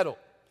in battle.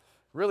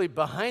 Really,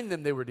 behind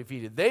them they were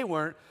defeated. They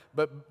weren't,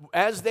 but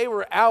as they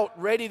were out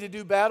ready to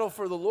do battle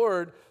for the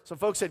Lord, some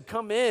folks had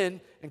come in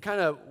and kind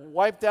of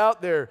wiped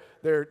out their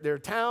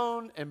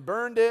town and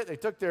burned it. They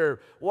took their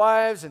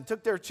wives and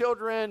took their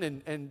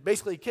children and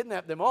basically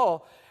kidnapped them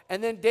all.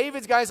 And then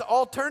David's guys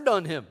all turned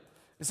on him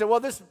and said,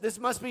 "Well, this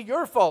must be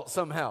your fault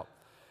somehow."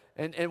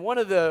 And one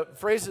of the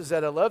phrases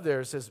that I love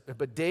there says,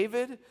 "But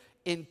David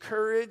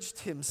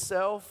encouraged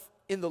himself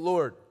in the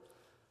Lord."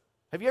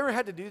 Have you ever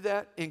had to do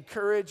that?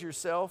 Encourage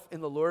yourself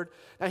in the Lord?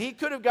 Now, he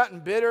could have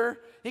gotten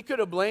bitter. He could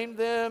have blamed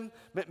them.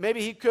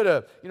 Maybe he could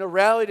have,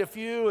 rallied a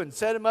few and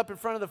set them up in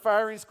front of the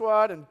firing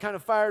squad and kind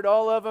of fired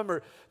all of them.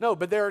 No,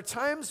 but there are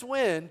times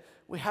when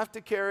we have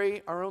to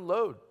carry our own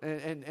load.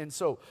 And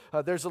so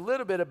there's a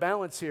little bit of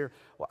balance here.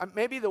 Well,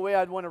 maybe the way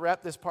I'd want to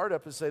wrap this part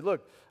up is say,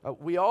 look,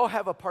 we all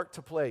have a part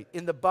to play.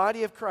 In the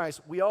body of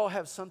Christ, we all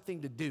have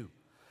something to do.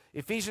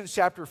 Ephesians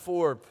chapter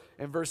 4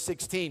 and verse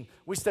 16.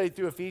 We studied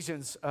through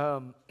Ephesians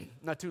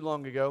not too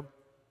long ago.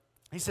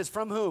 He says,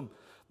 "From whom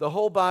the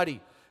whole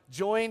body,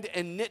 joined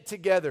and knit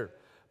together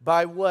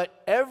by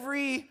what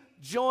every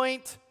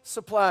joint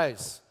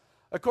supplies,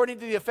 according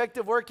to the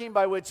effective working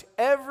by which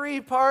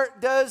every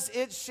part does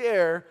its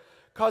share,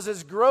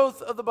 causes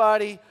growth of the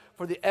body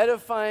for the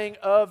edifying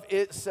of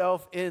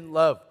itself in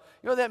love."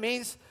 You know what that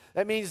means?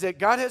 That means that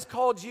God has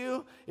called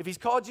you. If He's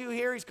called you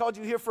here, He's called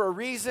you here for a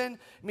reason.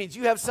 It means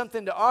you have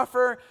something to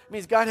offer. It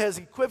means God has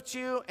equipped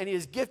you and He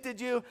has gifted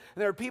you. And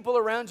there are people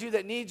around you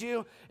that need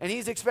you. And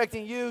He's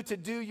expecting you to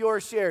do your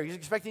share. He's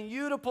expecting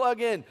you to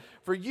plug in,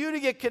 for you to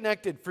get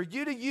connected, for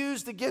you to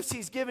use the gifts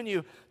He's given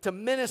you to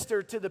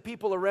minister to the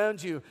people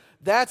around you.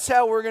 That's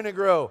how we're going to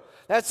grow.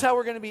 That's how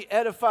we're going to be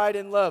edified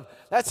in love.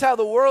 That's how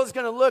the world's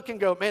going to look and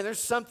go, man,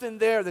 there's something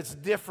there that's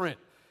different.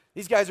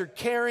 These guys are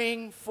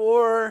caring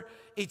for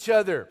each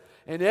other.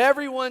 and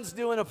everyone's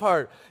doing a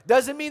part.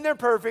 Doesn't mean they're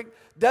perfect,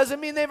 doesn't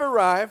mean they've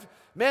arrived.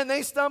 Man,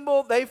 they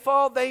stumble, they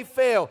fall, they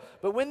fail.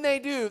 But when they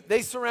do,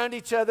 they surround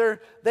each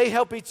other, they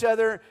help each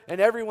other,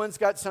 and everyone's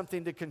got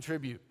something to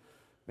contribute.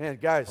 Man,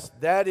 guys,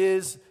 that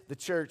is the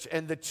church.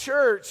 And the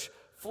church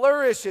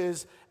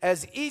flourishes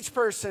as each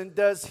person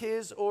does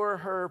his or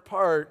her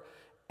part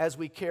as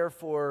we care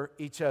for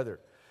each other.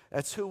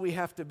 That's who we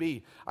have to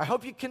be. I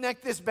hope you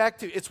connect this back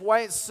to, it's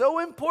why it's so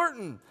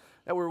important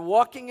that we're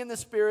walking in the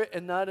Spirit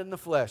and not in the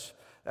flesh.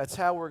 That's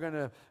how we're going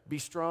to be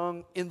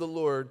strong in the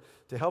Lord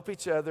to help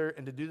each other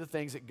and to do the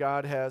things that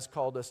God has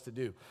called us to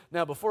do.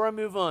 Now, before I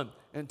move on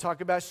and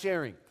talk about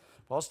sharing,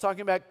 Paul's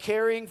talking about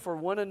caring for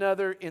one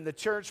another in the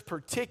church,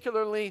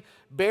 particularly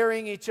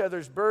bearing each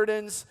other's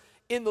burdens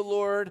in the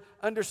Lord,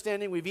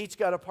 understanding we've each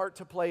got a part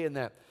to play in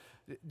that.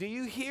 Do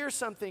you hear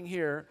something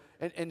here?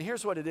 And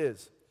here's what it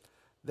is.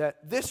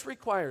 That this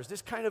requires,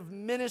 this kind of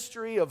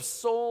ministry of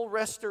soul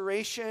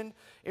restoration,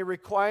 it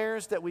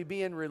requires that we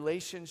be in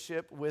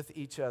relationship with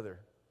each other.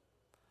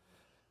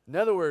 In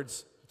other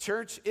words,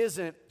 church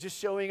isn't just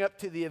showing up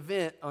to the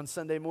event on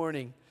Sunday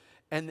morning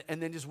and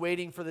then just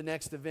waiting for the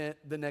next event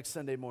the next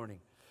Sunday morning.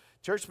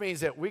 Church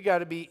means that we got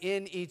to be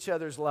in each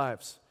other's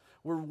lives.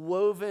 We're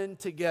woven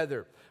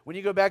together. When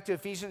you go back to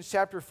Ephesians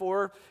chapter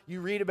 4,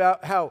 you read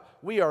about how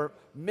we are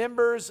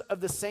members of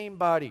the same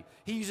body.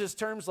 He uses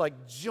terms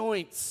like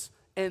joints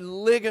and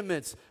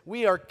ligaments.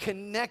 We are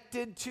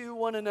connected to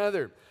one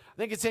another. I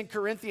think it's in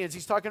Corinthians.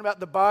 He's talking about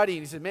the body,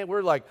 and he said, man,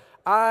 we're like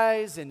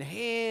eyes and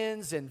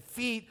hands and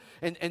feet,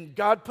 and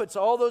God puts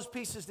all those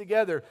pieces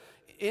together,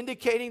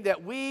 indicating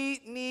that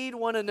we need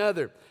one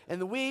another,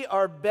 and we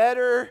are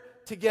better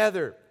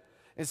together.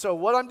 And so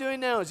what I'm doing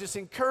now is just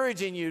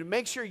encouraging you to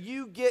make sure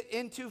you get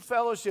into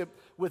fellowship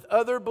with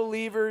other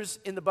believers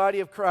in the body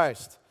of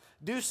Christ.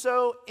 Do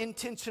so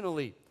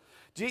intentionally.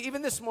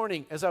 Even this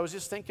morning, as I was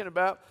just thinking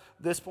about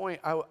this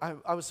point,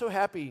 I was so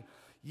happy.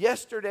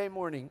 Yesterday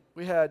morning,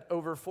 we had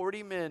over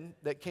 40 men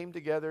that came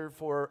together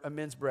for a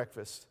men's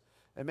breakfast.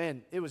 And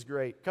man, it was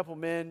great. A couple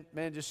men,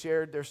 just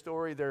shared their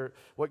story,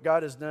 what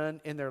God has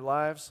done in their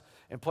lives.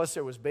 And plus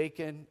there was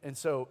bacon. And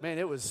so, man,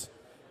 it was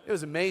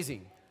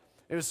amazing.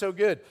 It was so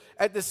good.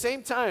 At the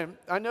same time,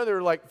 I know there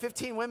were like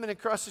 15 women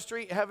across the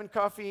street having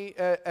coffee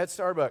at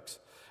Starbucks.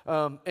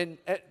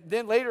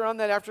 Then later on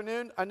that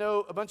afternoon, I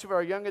know a bunch of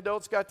our young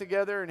adults got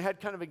together and had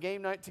kind of a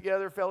game night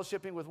together,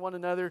 fellowshipping with one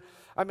another.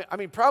 I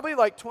mean, probably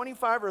like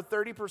 25 or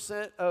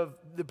 30% of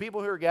the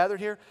people who are gathered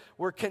here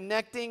were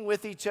connecting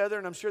with each other,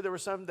 and I'm sure there were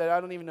some that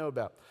I don't even know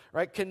about,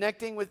 right?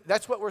 Connecting with,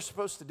 that's what we're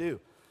supposed to do,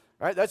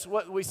 right? That's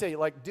what we say,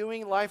 like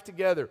doing life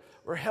together.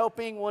 We're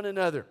helping one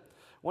another.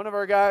 One of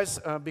our guys,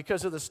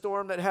 because of the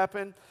storm that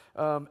happened,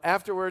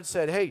 afterwards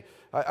said, hey,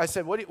 I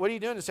said, what are you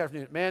doing this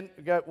afternoon? Man,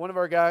 we got one of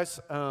our guys,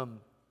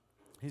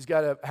 he's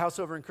got a house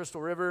over in Crystal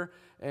River,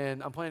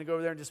 and I'm planning to go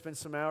over there and just spend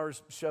some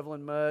hours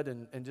shoveling mud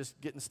and just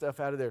getting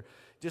stuff out of there.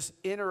 Just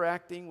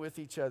interacting with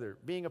each other,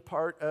 being a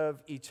part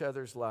of each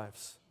other's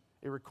lives.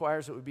 It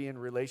requires that we be in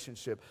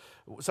relationship.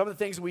 Some of the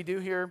things we do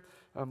here,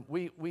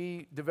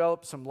 we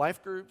develop some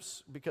life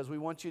groups because we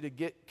want you to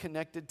get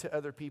connected to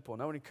other people.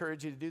 And I would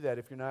encourage you to do that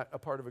if you're not a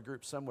part of a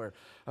group somewhere.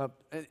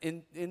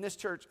 In this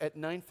church at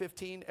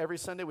 9:15 every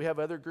Sunday, we have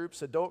other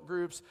groups, adult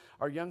groups.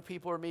 Our young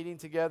people are meeting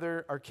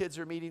together. Our kids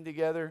are meeting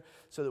together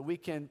so that we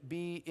can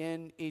be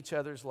in each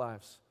other's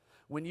lives.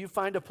 When you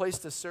find a place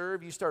to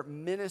serve, you start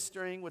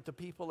ministering with the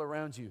people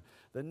around you.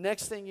 The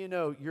next thing you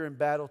know, you're in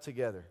battle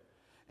together.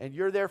 And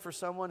you're there for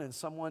someone, and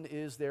someone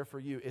is there for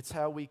you. It's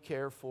how we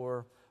care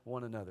for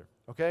one another,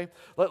 okay?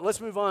 Let's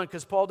move on,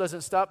 because Paul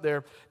doesn't stop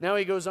there. Now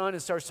he goes on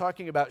and starts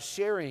talking about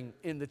sharing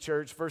in the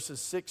church,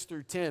 verses 6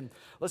 through 10.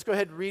 Let's go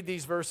ahead and read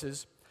these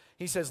verses.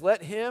 He says,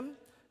 let him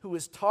who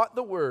is taught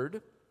the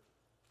word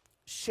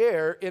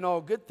share in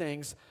all good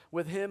things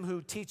with him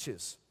who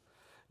teaches.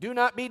 Do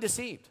not be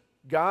deceived.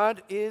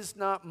 God is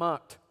not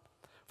mocked.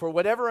 For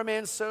whatever a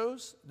man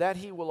sows, that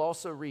he will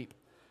also reap.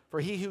 For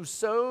he who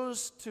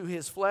sows to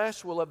his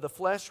flesh will of the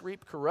flesh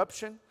reap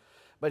corruption,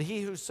 but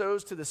he who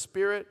sows to the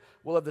Spirit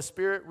will of the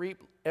Spirit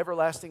reap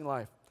everlasting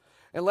life.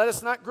 And let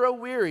us not grow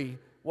weary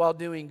while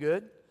doing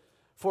good,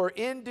 for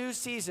in due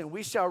season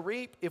we shall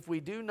reap if we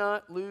do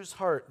not lose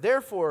heart.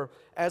 Therefore,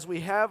 as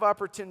we have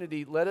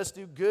opportunity, let us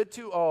do good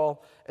to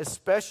all,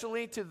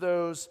 especially to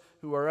those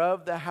who are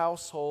of the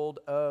household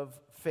of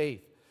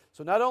faith.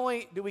 So not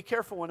only do we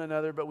care for one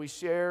another, but we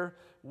share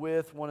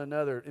with one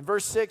another. In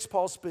verse 6,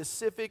 Paul's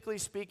specifically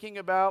speaking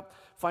about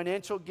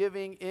financial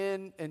giving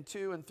in and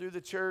to and through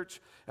the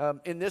church.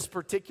 In this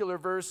particular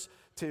verse,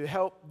 to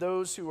help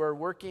those who are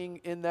working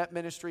in that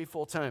ministry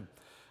full time.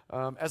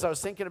 As I was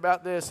thinking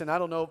about this, and I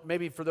don't know,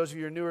 maybe for those of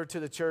you who are newer to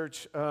the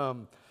church,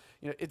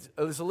 it's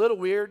a little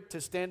weird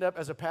to stand up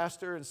as a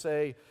pastor and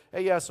say,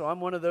 hey, yeah, so I'm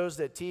one of those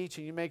that teach,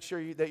 and you make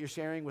sure that you're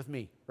sharing with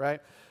me,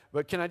 right?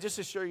 But can I just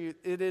assure you,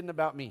 it isn't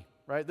about me.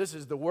 Right? This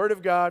is the Word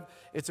of God.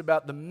 It's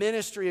about the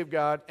ministry of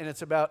God, and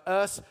it's about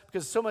us,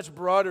 because it's so much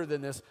broader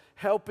than this,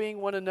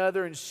 helping one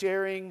another and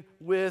sharing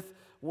with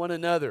one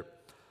another.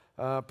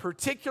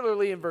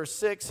 Particularly in verse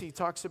 6, he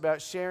talks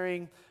about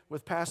sharing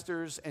with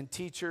pastors and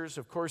teachers.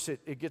 Of course,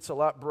 it gets a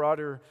lot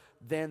broader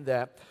than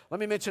that. Let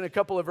me mention a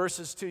couple of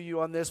verses to you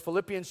on this.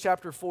 Philippians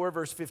chapter 4,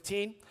 verse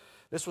 15.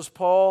 This was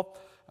Paul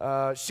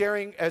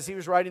sharing as he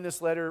was writing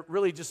this letter,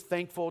 really just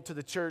thankful to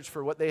the church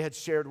for what they had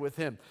shared with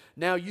him.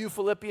 Now you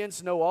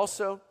Philippians know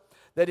also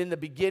that in the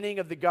beginning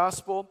of the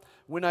gospel,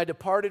 when I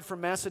departed from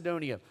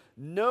Macedonia,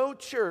 no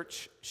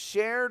church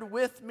shared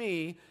with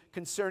me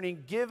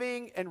concerning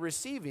giving and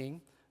receiving,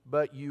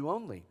 but you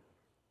only.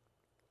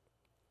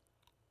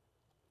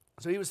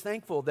 So he was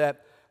thankful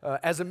that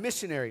as a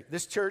missionary,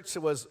 this church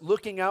was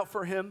looking out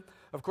for him.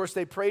 Of course,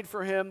 they prayed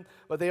for him,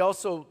 but they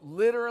also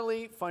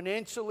literally,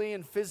 financially,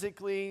 and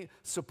physically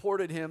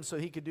supported him so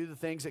he could do the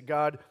things that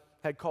God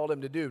had called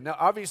him to do. Now,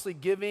 obviously,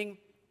 giving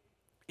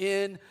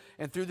in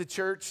and through the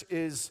church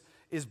is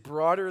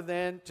broader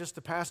than just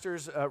the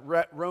pastors.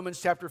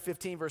 Romans chapter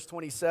 15, verse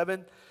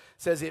 27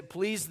 says, "It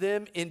pleased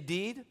them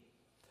indeed,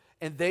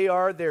 and they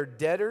are their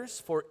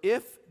debtors. For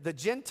if the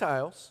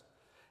Gentiles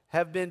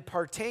have been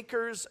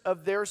partakers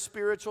of their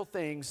spiritual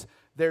things,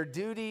 their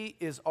duty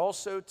is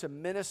also to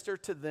minister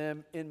to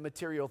them in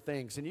material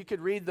things." And you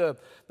could read the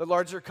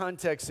larger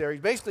context there. He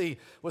basically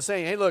was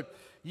saying, hey, look,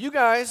 you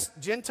guys,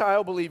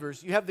 Gentile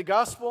believers, you have the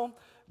gospel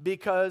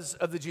because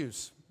of the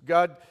Jews.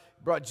 God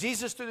brought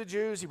Jesus through the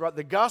Jews. He brought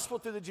the gospel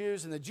through the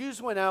Jews, and the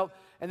Jews went out,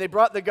 and they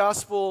brought the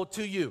gospel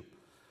to you.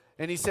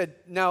 And he said,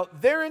 now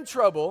they're in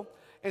trouble,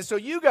 and so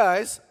you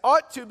guys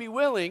ought to be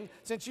willing,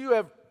 since you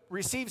have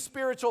received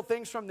spiritual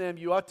things from them,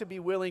 you ought to be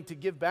willing to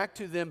give back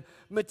to them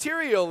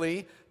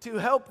materially to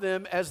help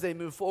them as they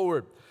move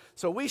forward.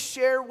 So we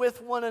share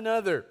with one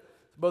another,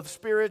 both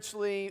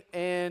spiritually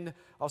and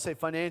I'll say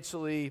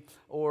financially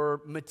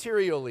or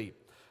materially.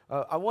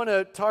 I want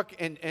to talk,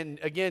 and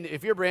again,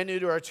 if you're brand new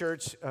to our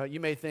church, you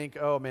may think,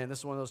 oh man, this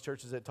is one of those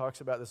churches that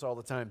talks about this all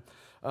the time.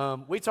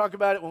 We talk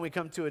about it when we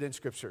come to it in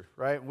Scripture,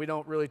 right? We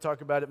don't really talk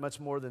about it much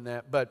more than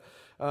that. But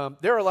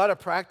there are a lot of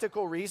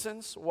practical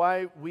reasons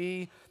why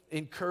we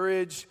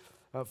encourage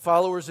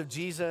followers of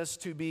Jesus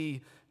to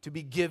be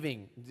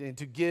giving and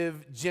to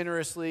give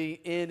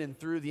generously in and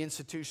through the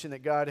institution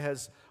that God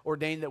has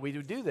ordained that we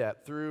do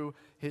that through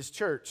His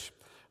church.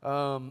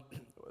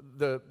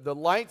 The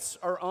lights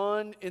are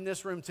on in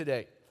this room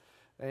today,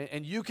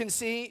 and you can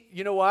see,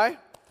 you know why?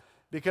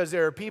 Because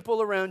there are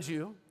people around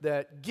you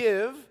that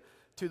give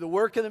to the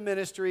work of the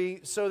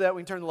ministry so that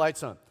we can turn the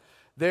lights on.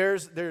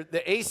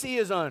 The AC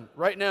is on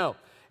right now.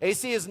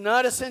 AC is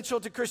not essential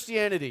to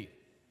Christianity.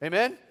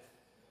 Amen?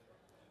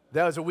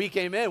 That was a weak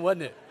amen,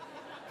 wasn't it?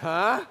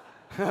 Huh?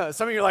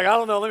 Some of you are like, I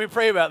don't know, let me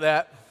pray about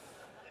that.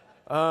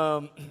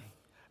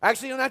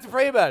 Actually, you don't have to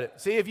pray about it.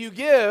 See, if you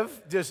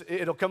give,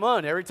 it'll come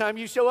on. Every time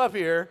you show up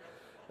here,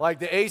 like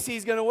the AC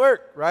is going to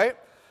work, right?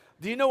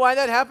 Do you know why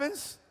that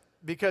happens?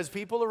 Because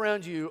people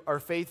around you are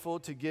faithful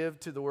to give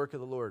to the work of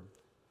the Lord,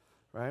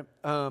 right?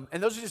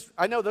 And those are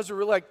I know those are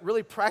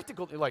really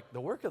practical. Like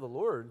the work of the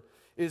Lord,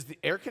 is the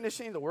air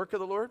conditioning the work of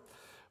the Lord?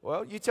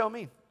 Well, you tell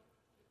me.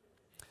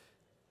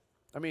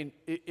 I mean,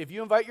 if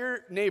you invite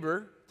your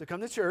neighbor to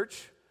come to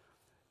church,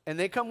 and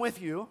they come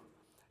with you,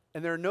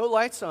 and there are no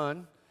lights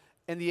on,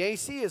 and the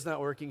AC is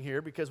not working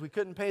here because we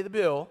couldn't pay the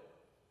bill,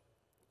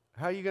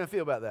 how are you going to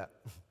feel about that?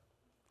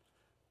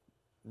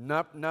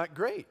 Not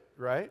great,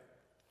 right?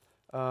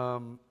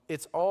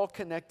 It's all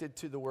connected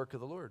to the work of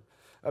the Lord.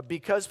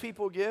 Because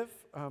people give,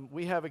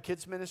 we have a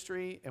kids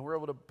ministry, and we're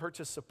able to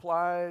purchase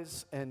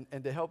supplies and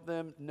to help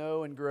them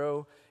know and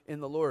grow in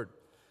the Lord.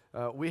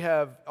 We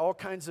have all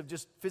kinds of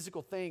just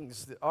physical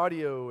things, the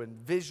audio and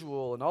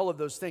visual and all of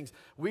those things.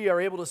 We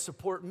are able to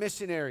support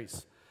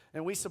missionaries,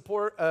 and we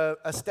support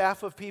a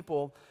staff of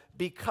people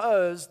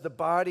because the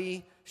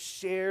body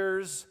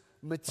shares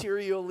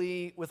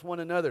materially with one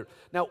another.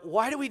 Now,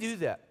 why do we do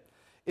that?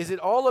 Is it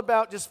all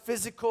about just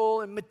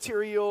physical and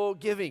material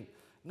giving?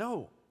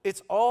 No,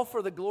 it's all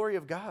for the glory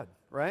of God,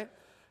 right?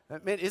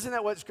 Man, isn't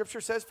that what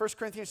Scripture says? 1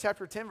 Corinthians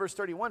chapter 10, verse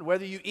 31.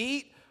 Whether you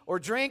eat or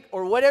drink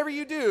or whatever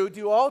you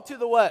do all to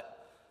the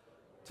what?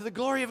 To the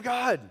glory of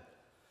God.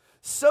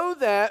 So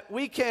that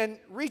we can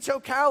reach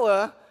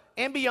Ocala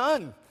and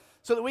beyond.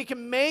 So that we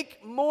can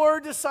make more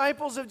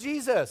disciples of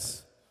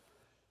Jesus.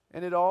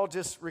 And it all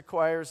just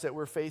requires that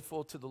we're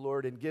faithful to the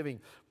Lord in giving.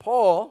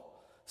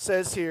 Paul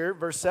says here,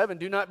 verse 7,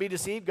 do not be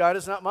deceived, God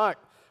is not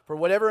mocked. For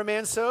whatever a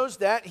man sows,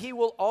 that he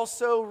will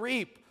also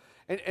reap.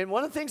 And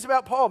one of the things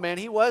about Paul, man,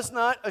 he was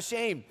not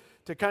ashamed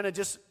to kind of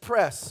just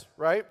press,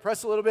 right?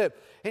 Press a little bit.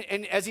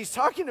 And as he's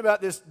talking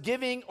about this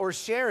giving or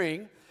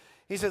sharing,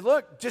 he says,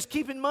 look, just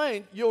keep in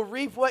mind, you'll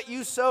reap what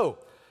you sow.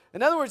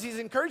 In other words, he's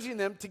encouraging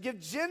them to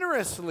give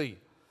generously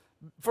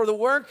for the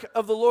work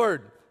of the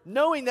Lord,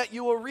 knowing that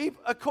you will reap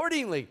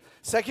accordingly.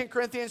 2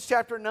 Corinthians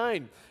chapter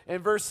 9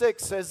 and verse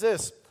 6 says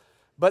this,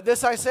 but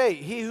this I say,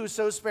 he who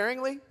sows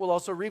sparingly will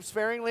also reap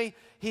sparingly.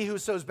 He who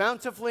sows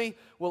bountifully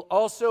will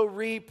also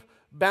reap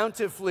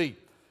bountifully.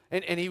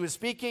 And he was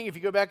speaking, if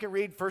you go back and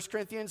read 1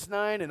 Corinthians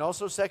 9 and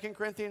also 2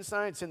 Corinthians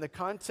 9, it's in the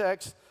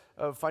context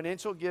of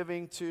financial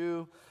giving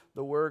to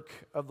the work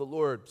of the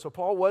Lord. So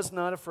Paul was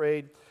not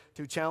afraid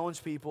to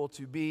challenge people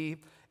to be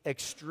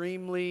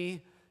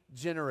extremely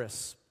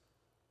generous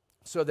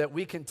so that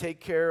we can take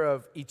care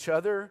of each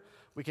other,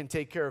 we can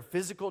take care of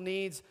physical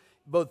needs,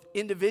 both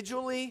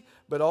individually,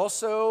 but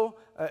also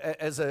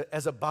as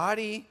a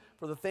body,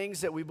 for the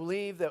things that we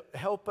believe that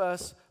help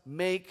us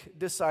make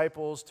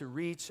disciples to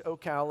reach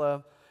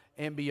Ocala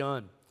and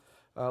beyond.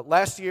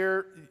 Last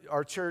year,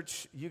 our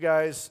church, you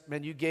guys,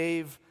 man, you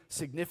gave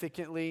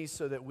significantly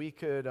so that we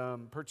could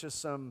purchase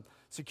some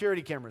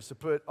security cameras to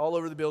put all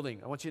over the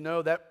building. I want you to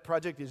know that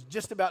project is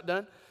just about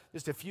done.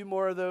 Just a few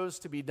more of those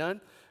to be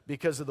done.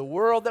 Because of the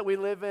world that we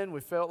live in,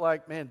 we felt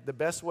like, man, the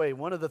best way,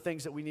 one of the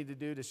things that we need to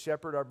do to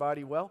shepherd our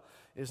body well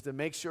is to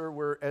make sure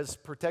we're as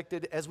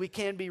protected as we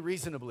can be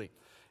reasonably.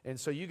 And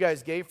so you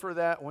guys gave for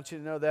that. I want you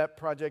to know that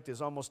project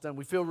is almost done.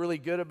 We feel really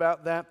good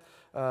about that.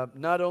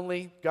 Not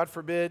only, God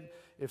forbid,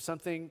 if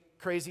something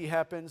crazy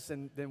happens,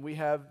 then we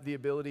have the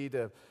ability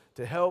to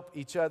help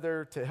each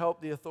other, to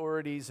help the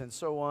authorities, and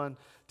so on,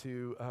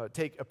 to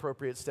take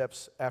appropriate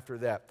steps after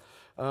that.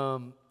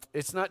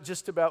 It's not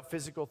just about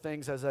physical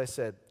things, as I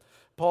said.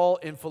 Paul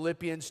in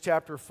Philippians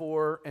chapter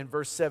 4 and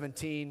verse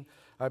 17,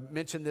 I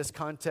mentioned this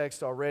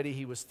context already.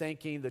 He was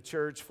thanking the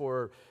church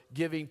for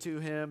giving to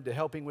him, to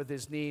helping with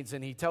his needs,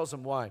 and he tells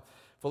them why.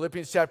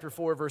 Philippians chapter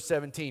 4, verse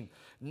 17.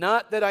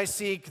 Not that I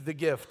seek the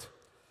gift,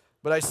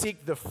 but I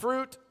seek the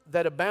fruit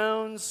that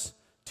abounds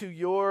to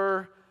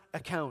your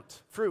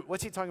account. Fruit,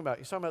 what's he talking about?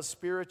 He's talking about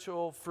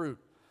spiritual fruit.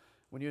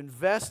 When you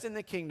invest in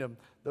the kingdom,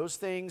 those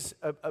things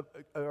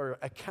are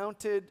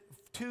accounted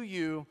to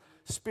you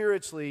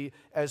spiritually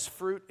as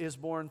fruit is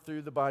born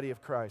through the body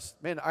of Christ.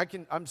 Man,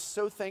 I'm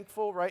so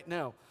thankful right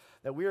now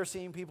that we are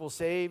seeing people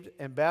saved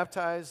and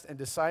baptized and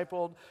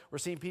discipled. We're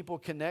seeing people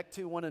connect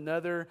to one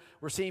another.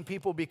 We're seeing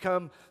people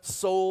become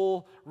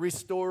soul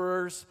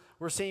restorers.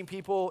 We're seeing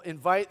people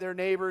invite their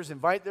neighbors,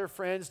 invite their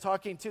friends,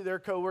 talking to their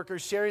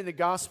coworkers, sharing the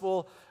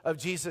gospel of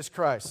Jesus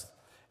Christ.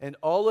 And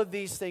all of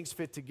these things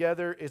fit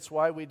together. It's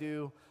why we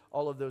do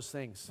all of those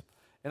things.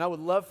 And I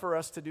would love for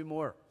us to do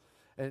more.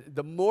 And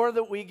the more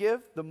that we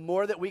give, the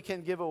more that we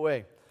can give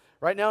away.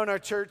 Right now in our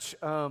church,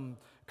 a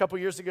couple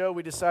years ago,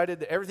 we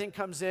decided that everything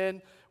comes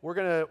in, we're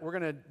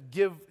gonna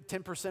give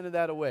 10% of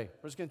that away.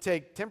 We're just gonna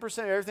take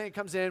 10% of everything that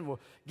comes in.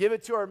 We'll give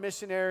it to our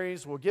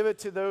missionaries. We'll give it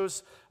to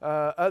those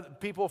other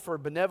people for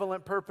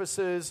benevolent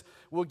purposes.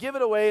 We'll give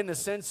it away in the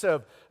sense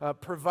of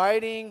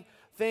providing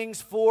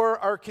things for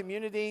our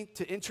community,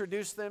 to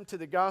introduce them to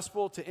the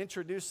gospel, to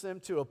introduce them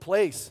to a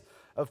place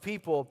of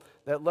people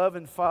that love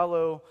and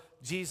follow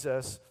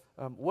Jesus.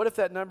 What if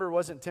that number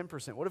wasn't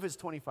 10%? What if it's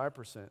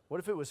 25%? What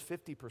if it was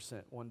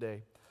 50% one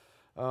day?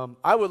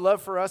 I would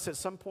love for us at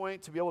some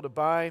point to be able to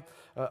buy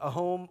a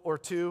home or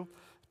two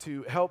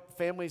to help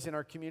families in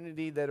our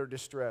community that are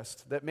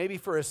distressed, that maybe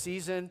for a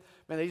season,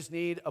 man, they just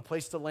need a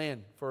place to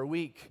land for a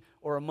week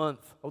or a month.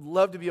 I would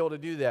love to be able to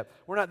do that.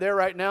 We're not there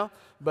right now,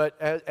 but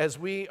as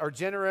we are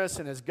generous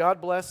and as God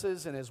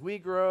blesses and as we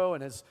grow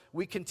and as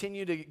we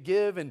continue to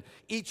give and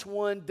each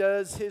one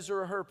does his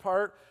or her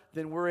part,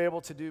 then we're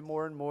able to do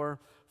more and more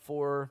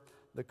for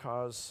the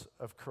cause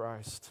of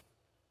Christ.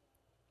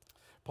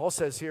 Paul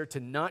says here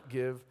to not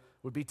give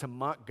would be to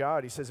mock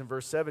God. He says in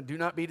verse 7, do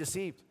not be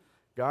deceived.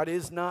 God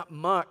is not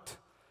mocked.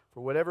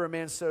 For whatever a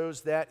man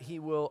sows, that he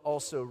will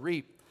also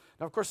reap.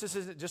 Now, of course, this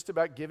isn't just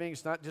about giving.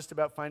 It's not just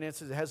about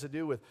finances. It has to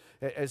do with,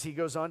 as he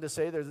goes on to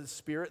say, there's the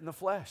spirit and the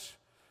flesh,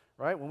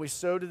 right? When we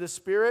sow to the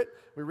spirit,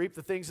 we reap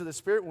the things of the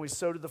spirit. When we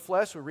sow to the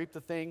flesh, we reap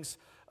the things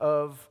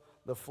of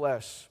the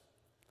flesh.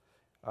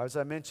 As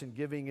I mentioned,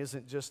 giving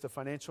isn't just a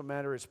financial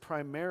matter. It's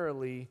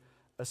primarily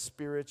a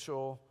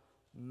spiritual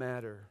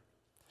matter.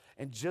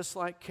 And just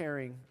like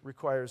caring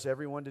requires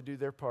everyone to do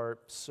their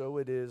part, so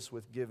it is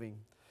with giving.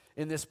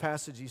 In this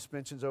passage, he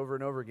mentions over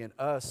and over again,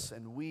 us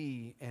and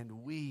we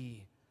and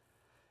we.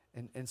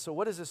 And so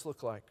what does this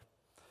look like?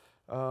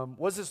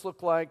 What does this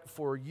look like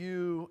for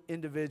you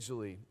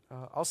individually?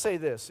 I'll say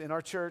this. In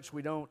our church,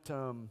 we don't,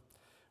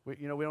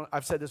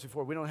 I've said this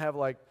before, we don't have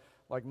like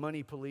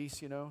money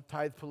police,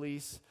 tithe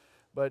police.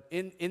 But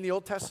in the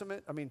Old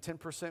Testament,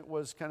 10%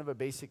 was kind of a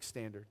basic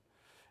standard.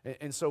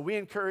 And so we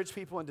encourage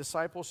people in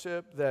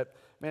discipleship that,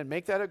 man,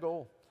 make that a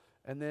goal.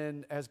 And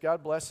then as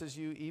God blesses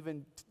you,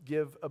 even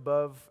give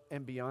above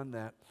and beyond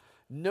that.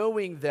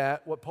 Knowing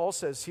that, what Paul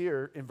says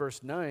here in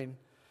verse 9,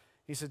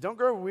 he says, don't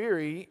grow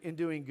weary in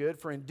doing good,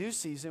 for in due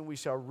season we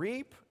shall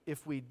reap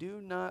if we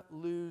do not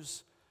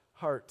lose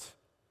heart.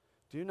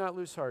 Do not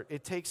lose heart.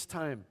 It takes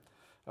time.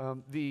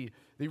 The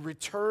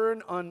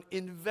return on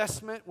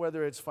investment,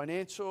 whether it's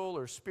financial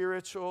or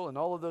spiritual, and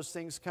all of those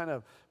things kind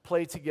of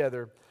play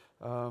together,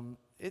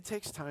 it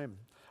takes time.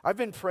 I've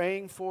been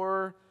praying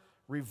for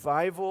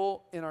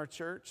revival in our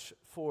church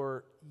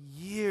for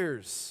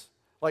years,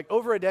 like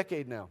over a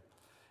decade now.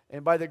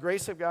 And by the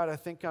grace of God, I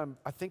think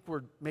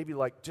we're maybe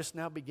like just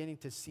now beginning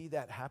to see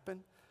that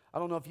happen. I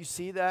don't know if you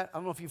see that. I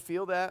don't know if you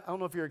feel that. I don't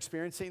know if you're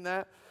experiencing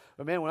that.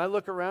 But man, when I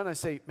look around, I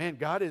say, man,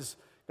 God,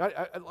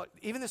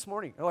 even this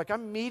morning,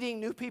 I'm meeting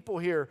new people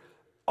here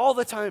all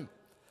the time.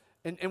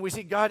 And we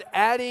see God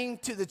adding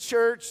to the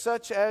church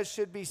such as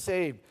should be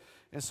saved.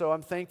 And so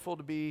I'm thankful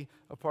to be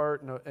a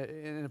part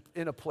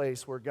in a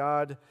place where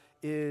God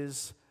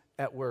is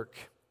at work.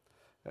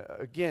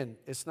 Again,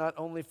 it's not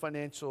only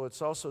financial,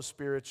 it's also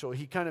spiritual.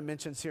 He kind of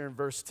mentions here in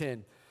verse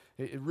 10,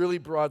 really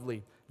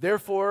broadly.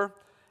 Therefore,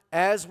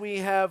 as we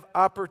have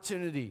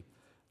opportunity,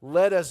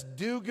 let us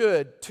do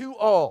good to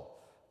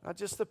all, not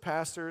just the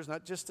pastors,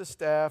 not just the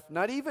staff,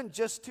 not even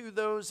just to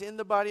those in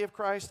the body of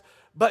Christ,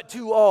 but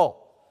to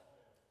all.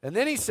 And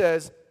then he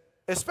says,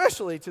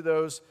 especially to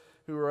those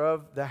who are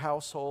of the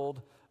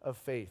household of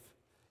faith.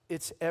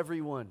 It's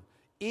everyone,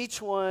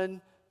 each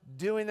one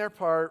doing their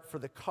part for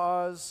the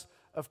cause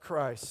of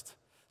Christ,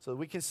 so that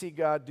we can see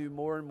God do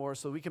more and more,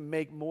 so we can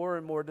make more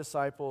and more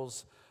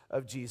disciples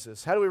of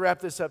Jesus. How do we wrap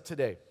this up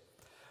today?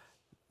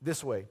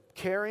 This way: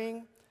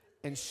 caring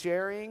and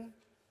sharing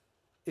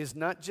is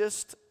not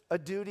just a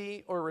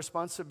duty or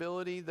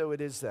responsibility, though it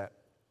is that,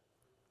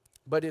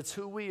 but it's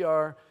who we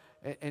are,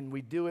 and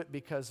we do it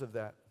because of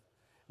that.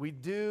 We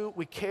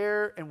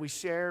care and we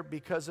share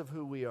because of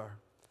who we are.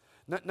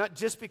 Not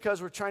just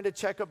because we're trying to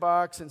check a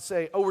box and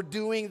say, oh, we're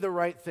doing the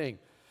right thing.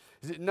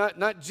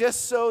 Not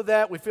just so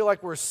that we feel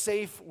like we're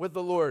safe with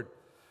the Lord.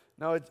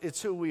 No,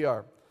 it's who we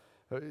are.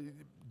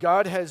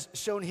 God has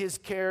shown His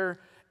care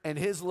and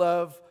His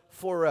love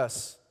for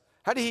us.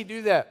 How did He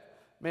do that?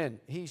 Man,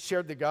 He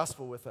shared the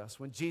gospel with us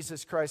when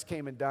Jesus Christ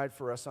came and died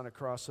for us on a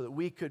cross so that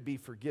we could be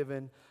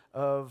forgiven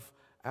of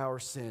our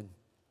sin.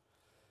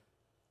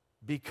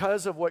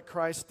 Because of what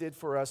Christ did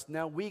for us,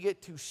 now we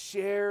get to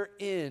share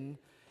in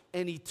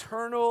an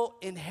eternal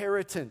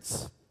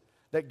inheritance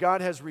that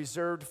God has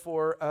reserved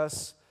for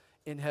us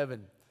in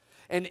heaven.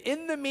 And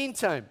in the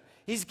meantime,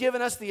 He's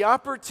given us the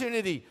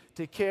opportunity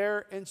to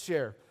care and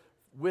share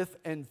with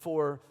and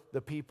for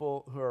the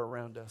people who are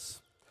around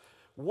us.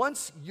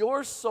 Once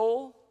your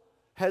soul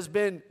has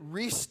been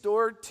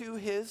restored to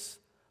His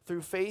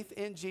through faith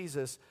in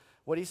Jesus,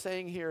 what He's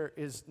saying here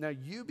is now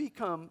you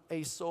become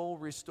a soul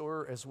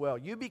restorer as well.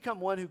 You become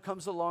one who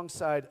comes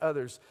alongside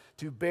others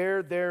to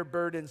bear their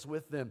burdens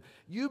with them.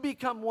 You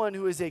become one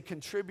who is a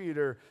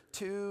contributor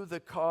to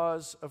the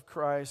cause of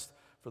Christ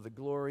for the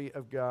glory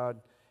of God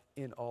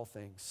in all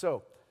things.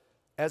 So,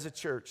 as a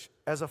church,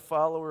 as a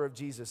follower of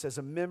Jesus, as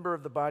a member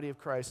of the body of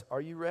Christ,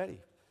 are you ready?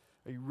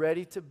 Are you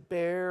ready to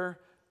bear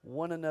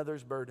one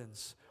another's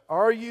burdens?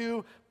 Are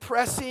you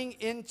pressing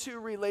into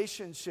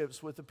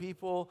relationships with the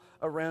people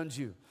around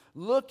you,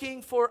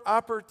 looking for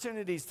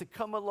opportunities to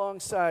come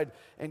alongside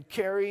and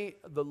carry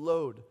the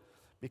load?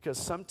 Because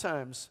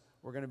sometimes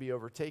we're going to be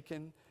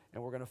overtaken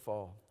and we're going to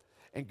fall.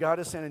 And God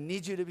is saying, I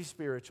need you to be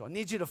spiritual. I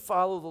need you to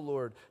follow the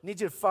Lord. I need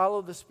you to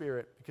follow the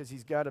Spirit because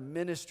He's got a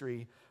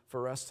ministry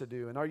for us to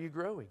do. And are you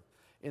growing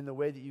in the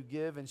way that you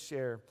give and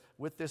share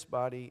with this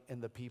body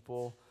and the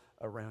people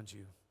around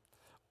you?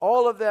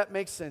 All of that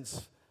makes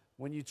sense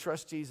when you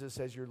trust Jesus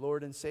as your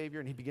Lord and Savior,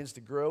 and He begins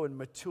to grow and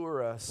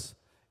mature us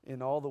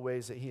in all the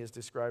ways that He has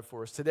described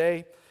for us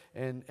today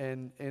and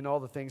in all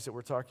the things that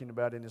we're talking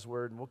about in His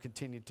Word, and we'll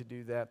continue to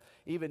do that.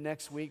 Even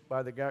next week,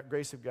 by the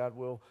grace of God,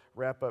 we'll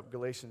wrap up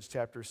Galatians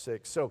chapter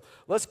 6. So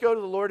let's go to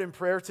the Lord in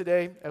prayer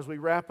today as we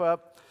wrap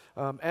up.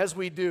 As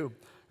we do,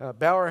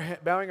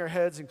 bowing our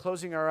heads and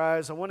closing our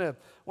eyes, I want to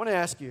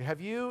ask you,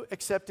 have you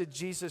accepted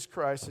Jesus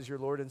Christ as your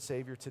Lord and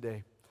Savior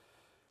today?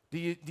 Do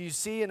you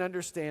see and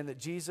understand that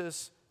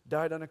Jesus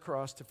died on a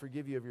cross to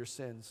forgive you of your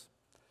sins?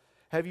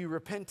 Have you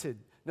repented?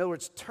 In other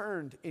words,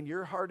 turned in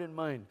your heart and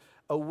mind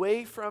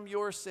away from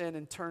your sin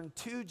and turned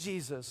to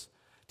Jesus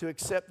to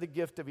accept the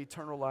gift of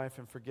eternal life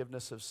and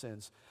forgiveness of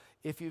sins?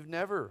 If you've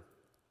never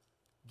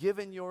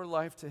given your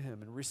life to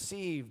Him and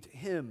received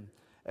Him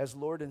as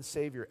Lord and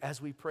Savior,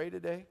 as we pray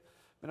today,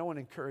 and I want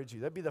to encourage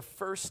you, that'd be the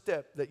first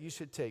step that you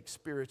should take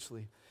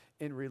spiritually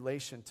in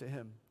relation to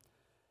Him.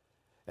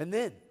 And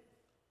then,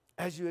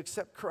 as you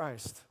accept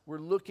Christ, we're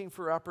looking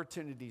for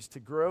opportunities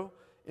to grow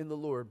in the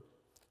Lord,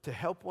 to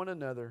help one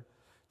another,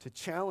 to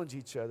challenge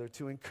each other,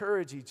 to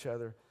encourage each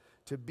other,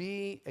 to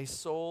be a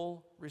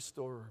soul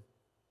restorer.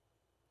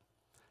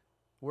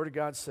 The Word of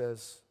God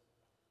says,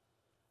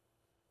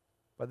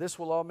 by this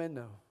will all men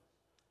know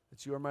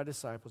that you are my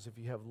disciples if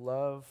you have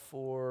love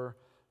for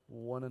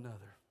one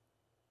another.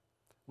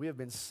 We have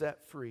been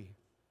set free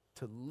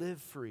to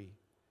live free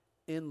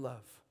in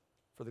love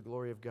for the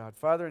glory of God.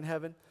 Father in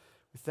heaven,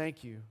 we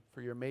thank you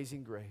for your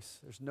amazing grace.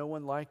 There's no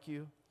one like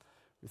you.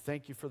 We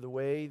thank you for the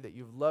way that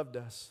you've loved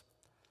us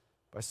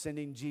by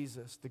sending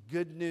Jesus. The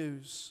good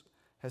news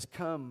has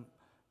come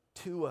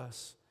to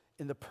us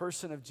in the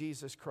person of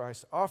Jesus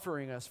Christ,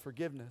 offering us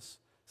forgiveness,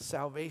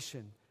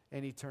 salvation,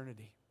 and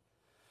eternity.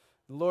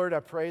 Lord, I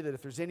pray that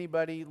if there's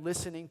anybody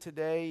listening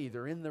today,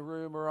 either in the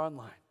room or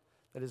online,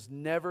 that has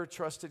never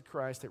trusted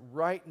Christ, that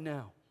right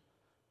now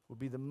will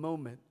be the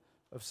moment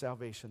of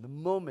salvation, the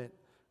moment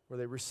where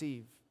they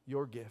receive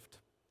your gift.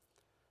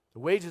 The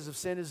wages of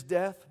sin is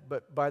death,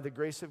 but by the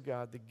grace of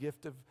God, the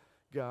gift of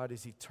God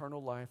is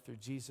eternal life through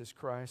Jesus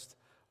Christ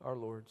our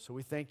Lord. So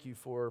we thank you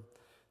for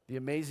the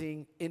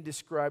amazing,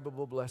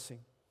 indescribable blessing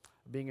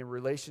of being in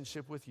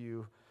relationship with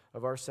you,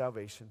 of our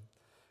salvation.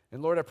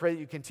 And Lord, I pray that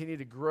you continue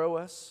to grow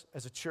us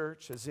as a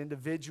church, as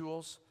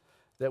individuals,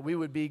 that we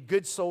would be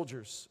good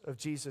soldiers of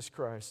Jesus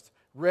Christ,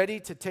 ready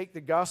to take the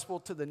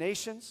gospel to the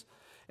nations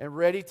and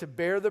ready to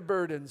bear the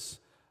burdens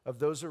of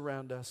those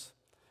around us,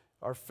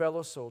 our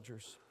fellow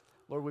soldiers.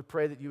 Lord, we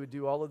pray that you would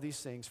do all of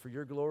these things for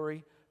your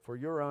glory, for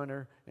your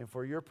honor, and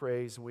for your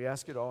praise. And we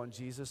ask it all in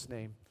Jesus'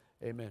 name.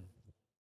 Amen.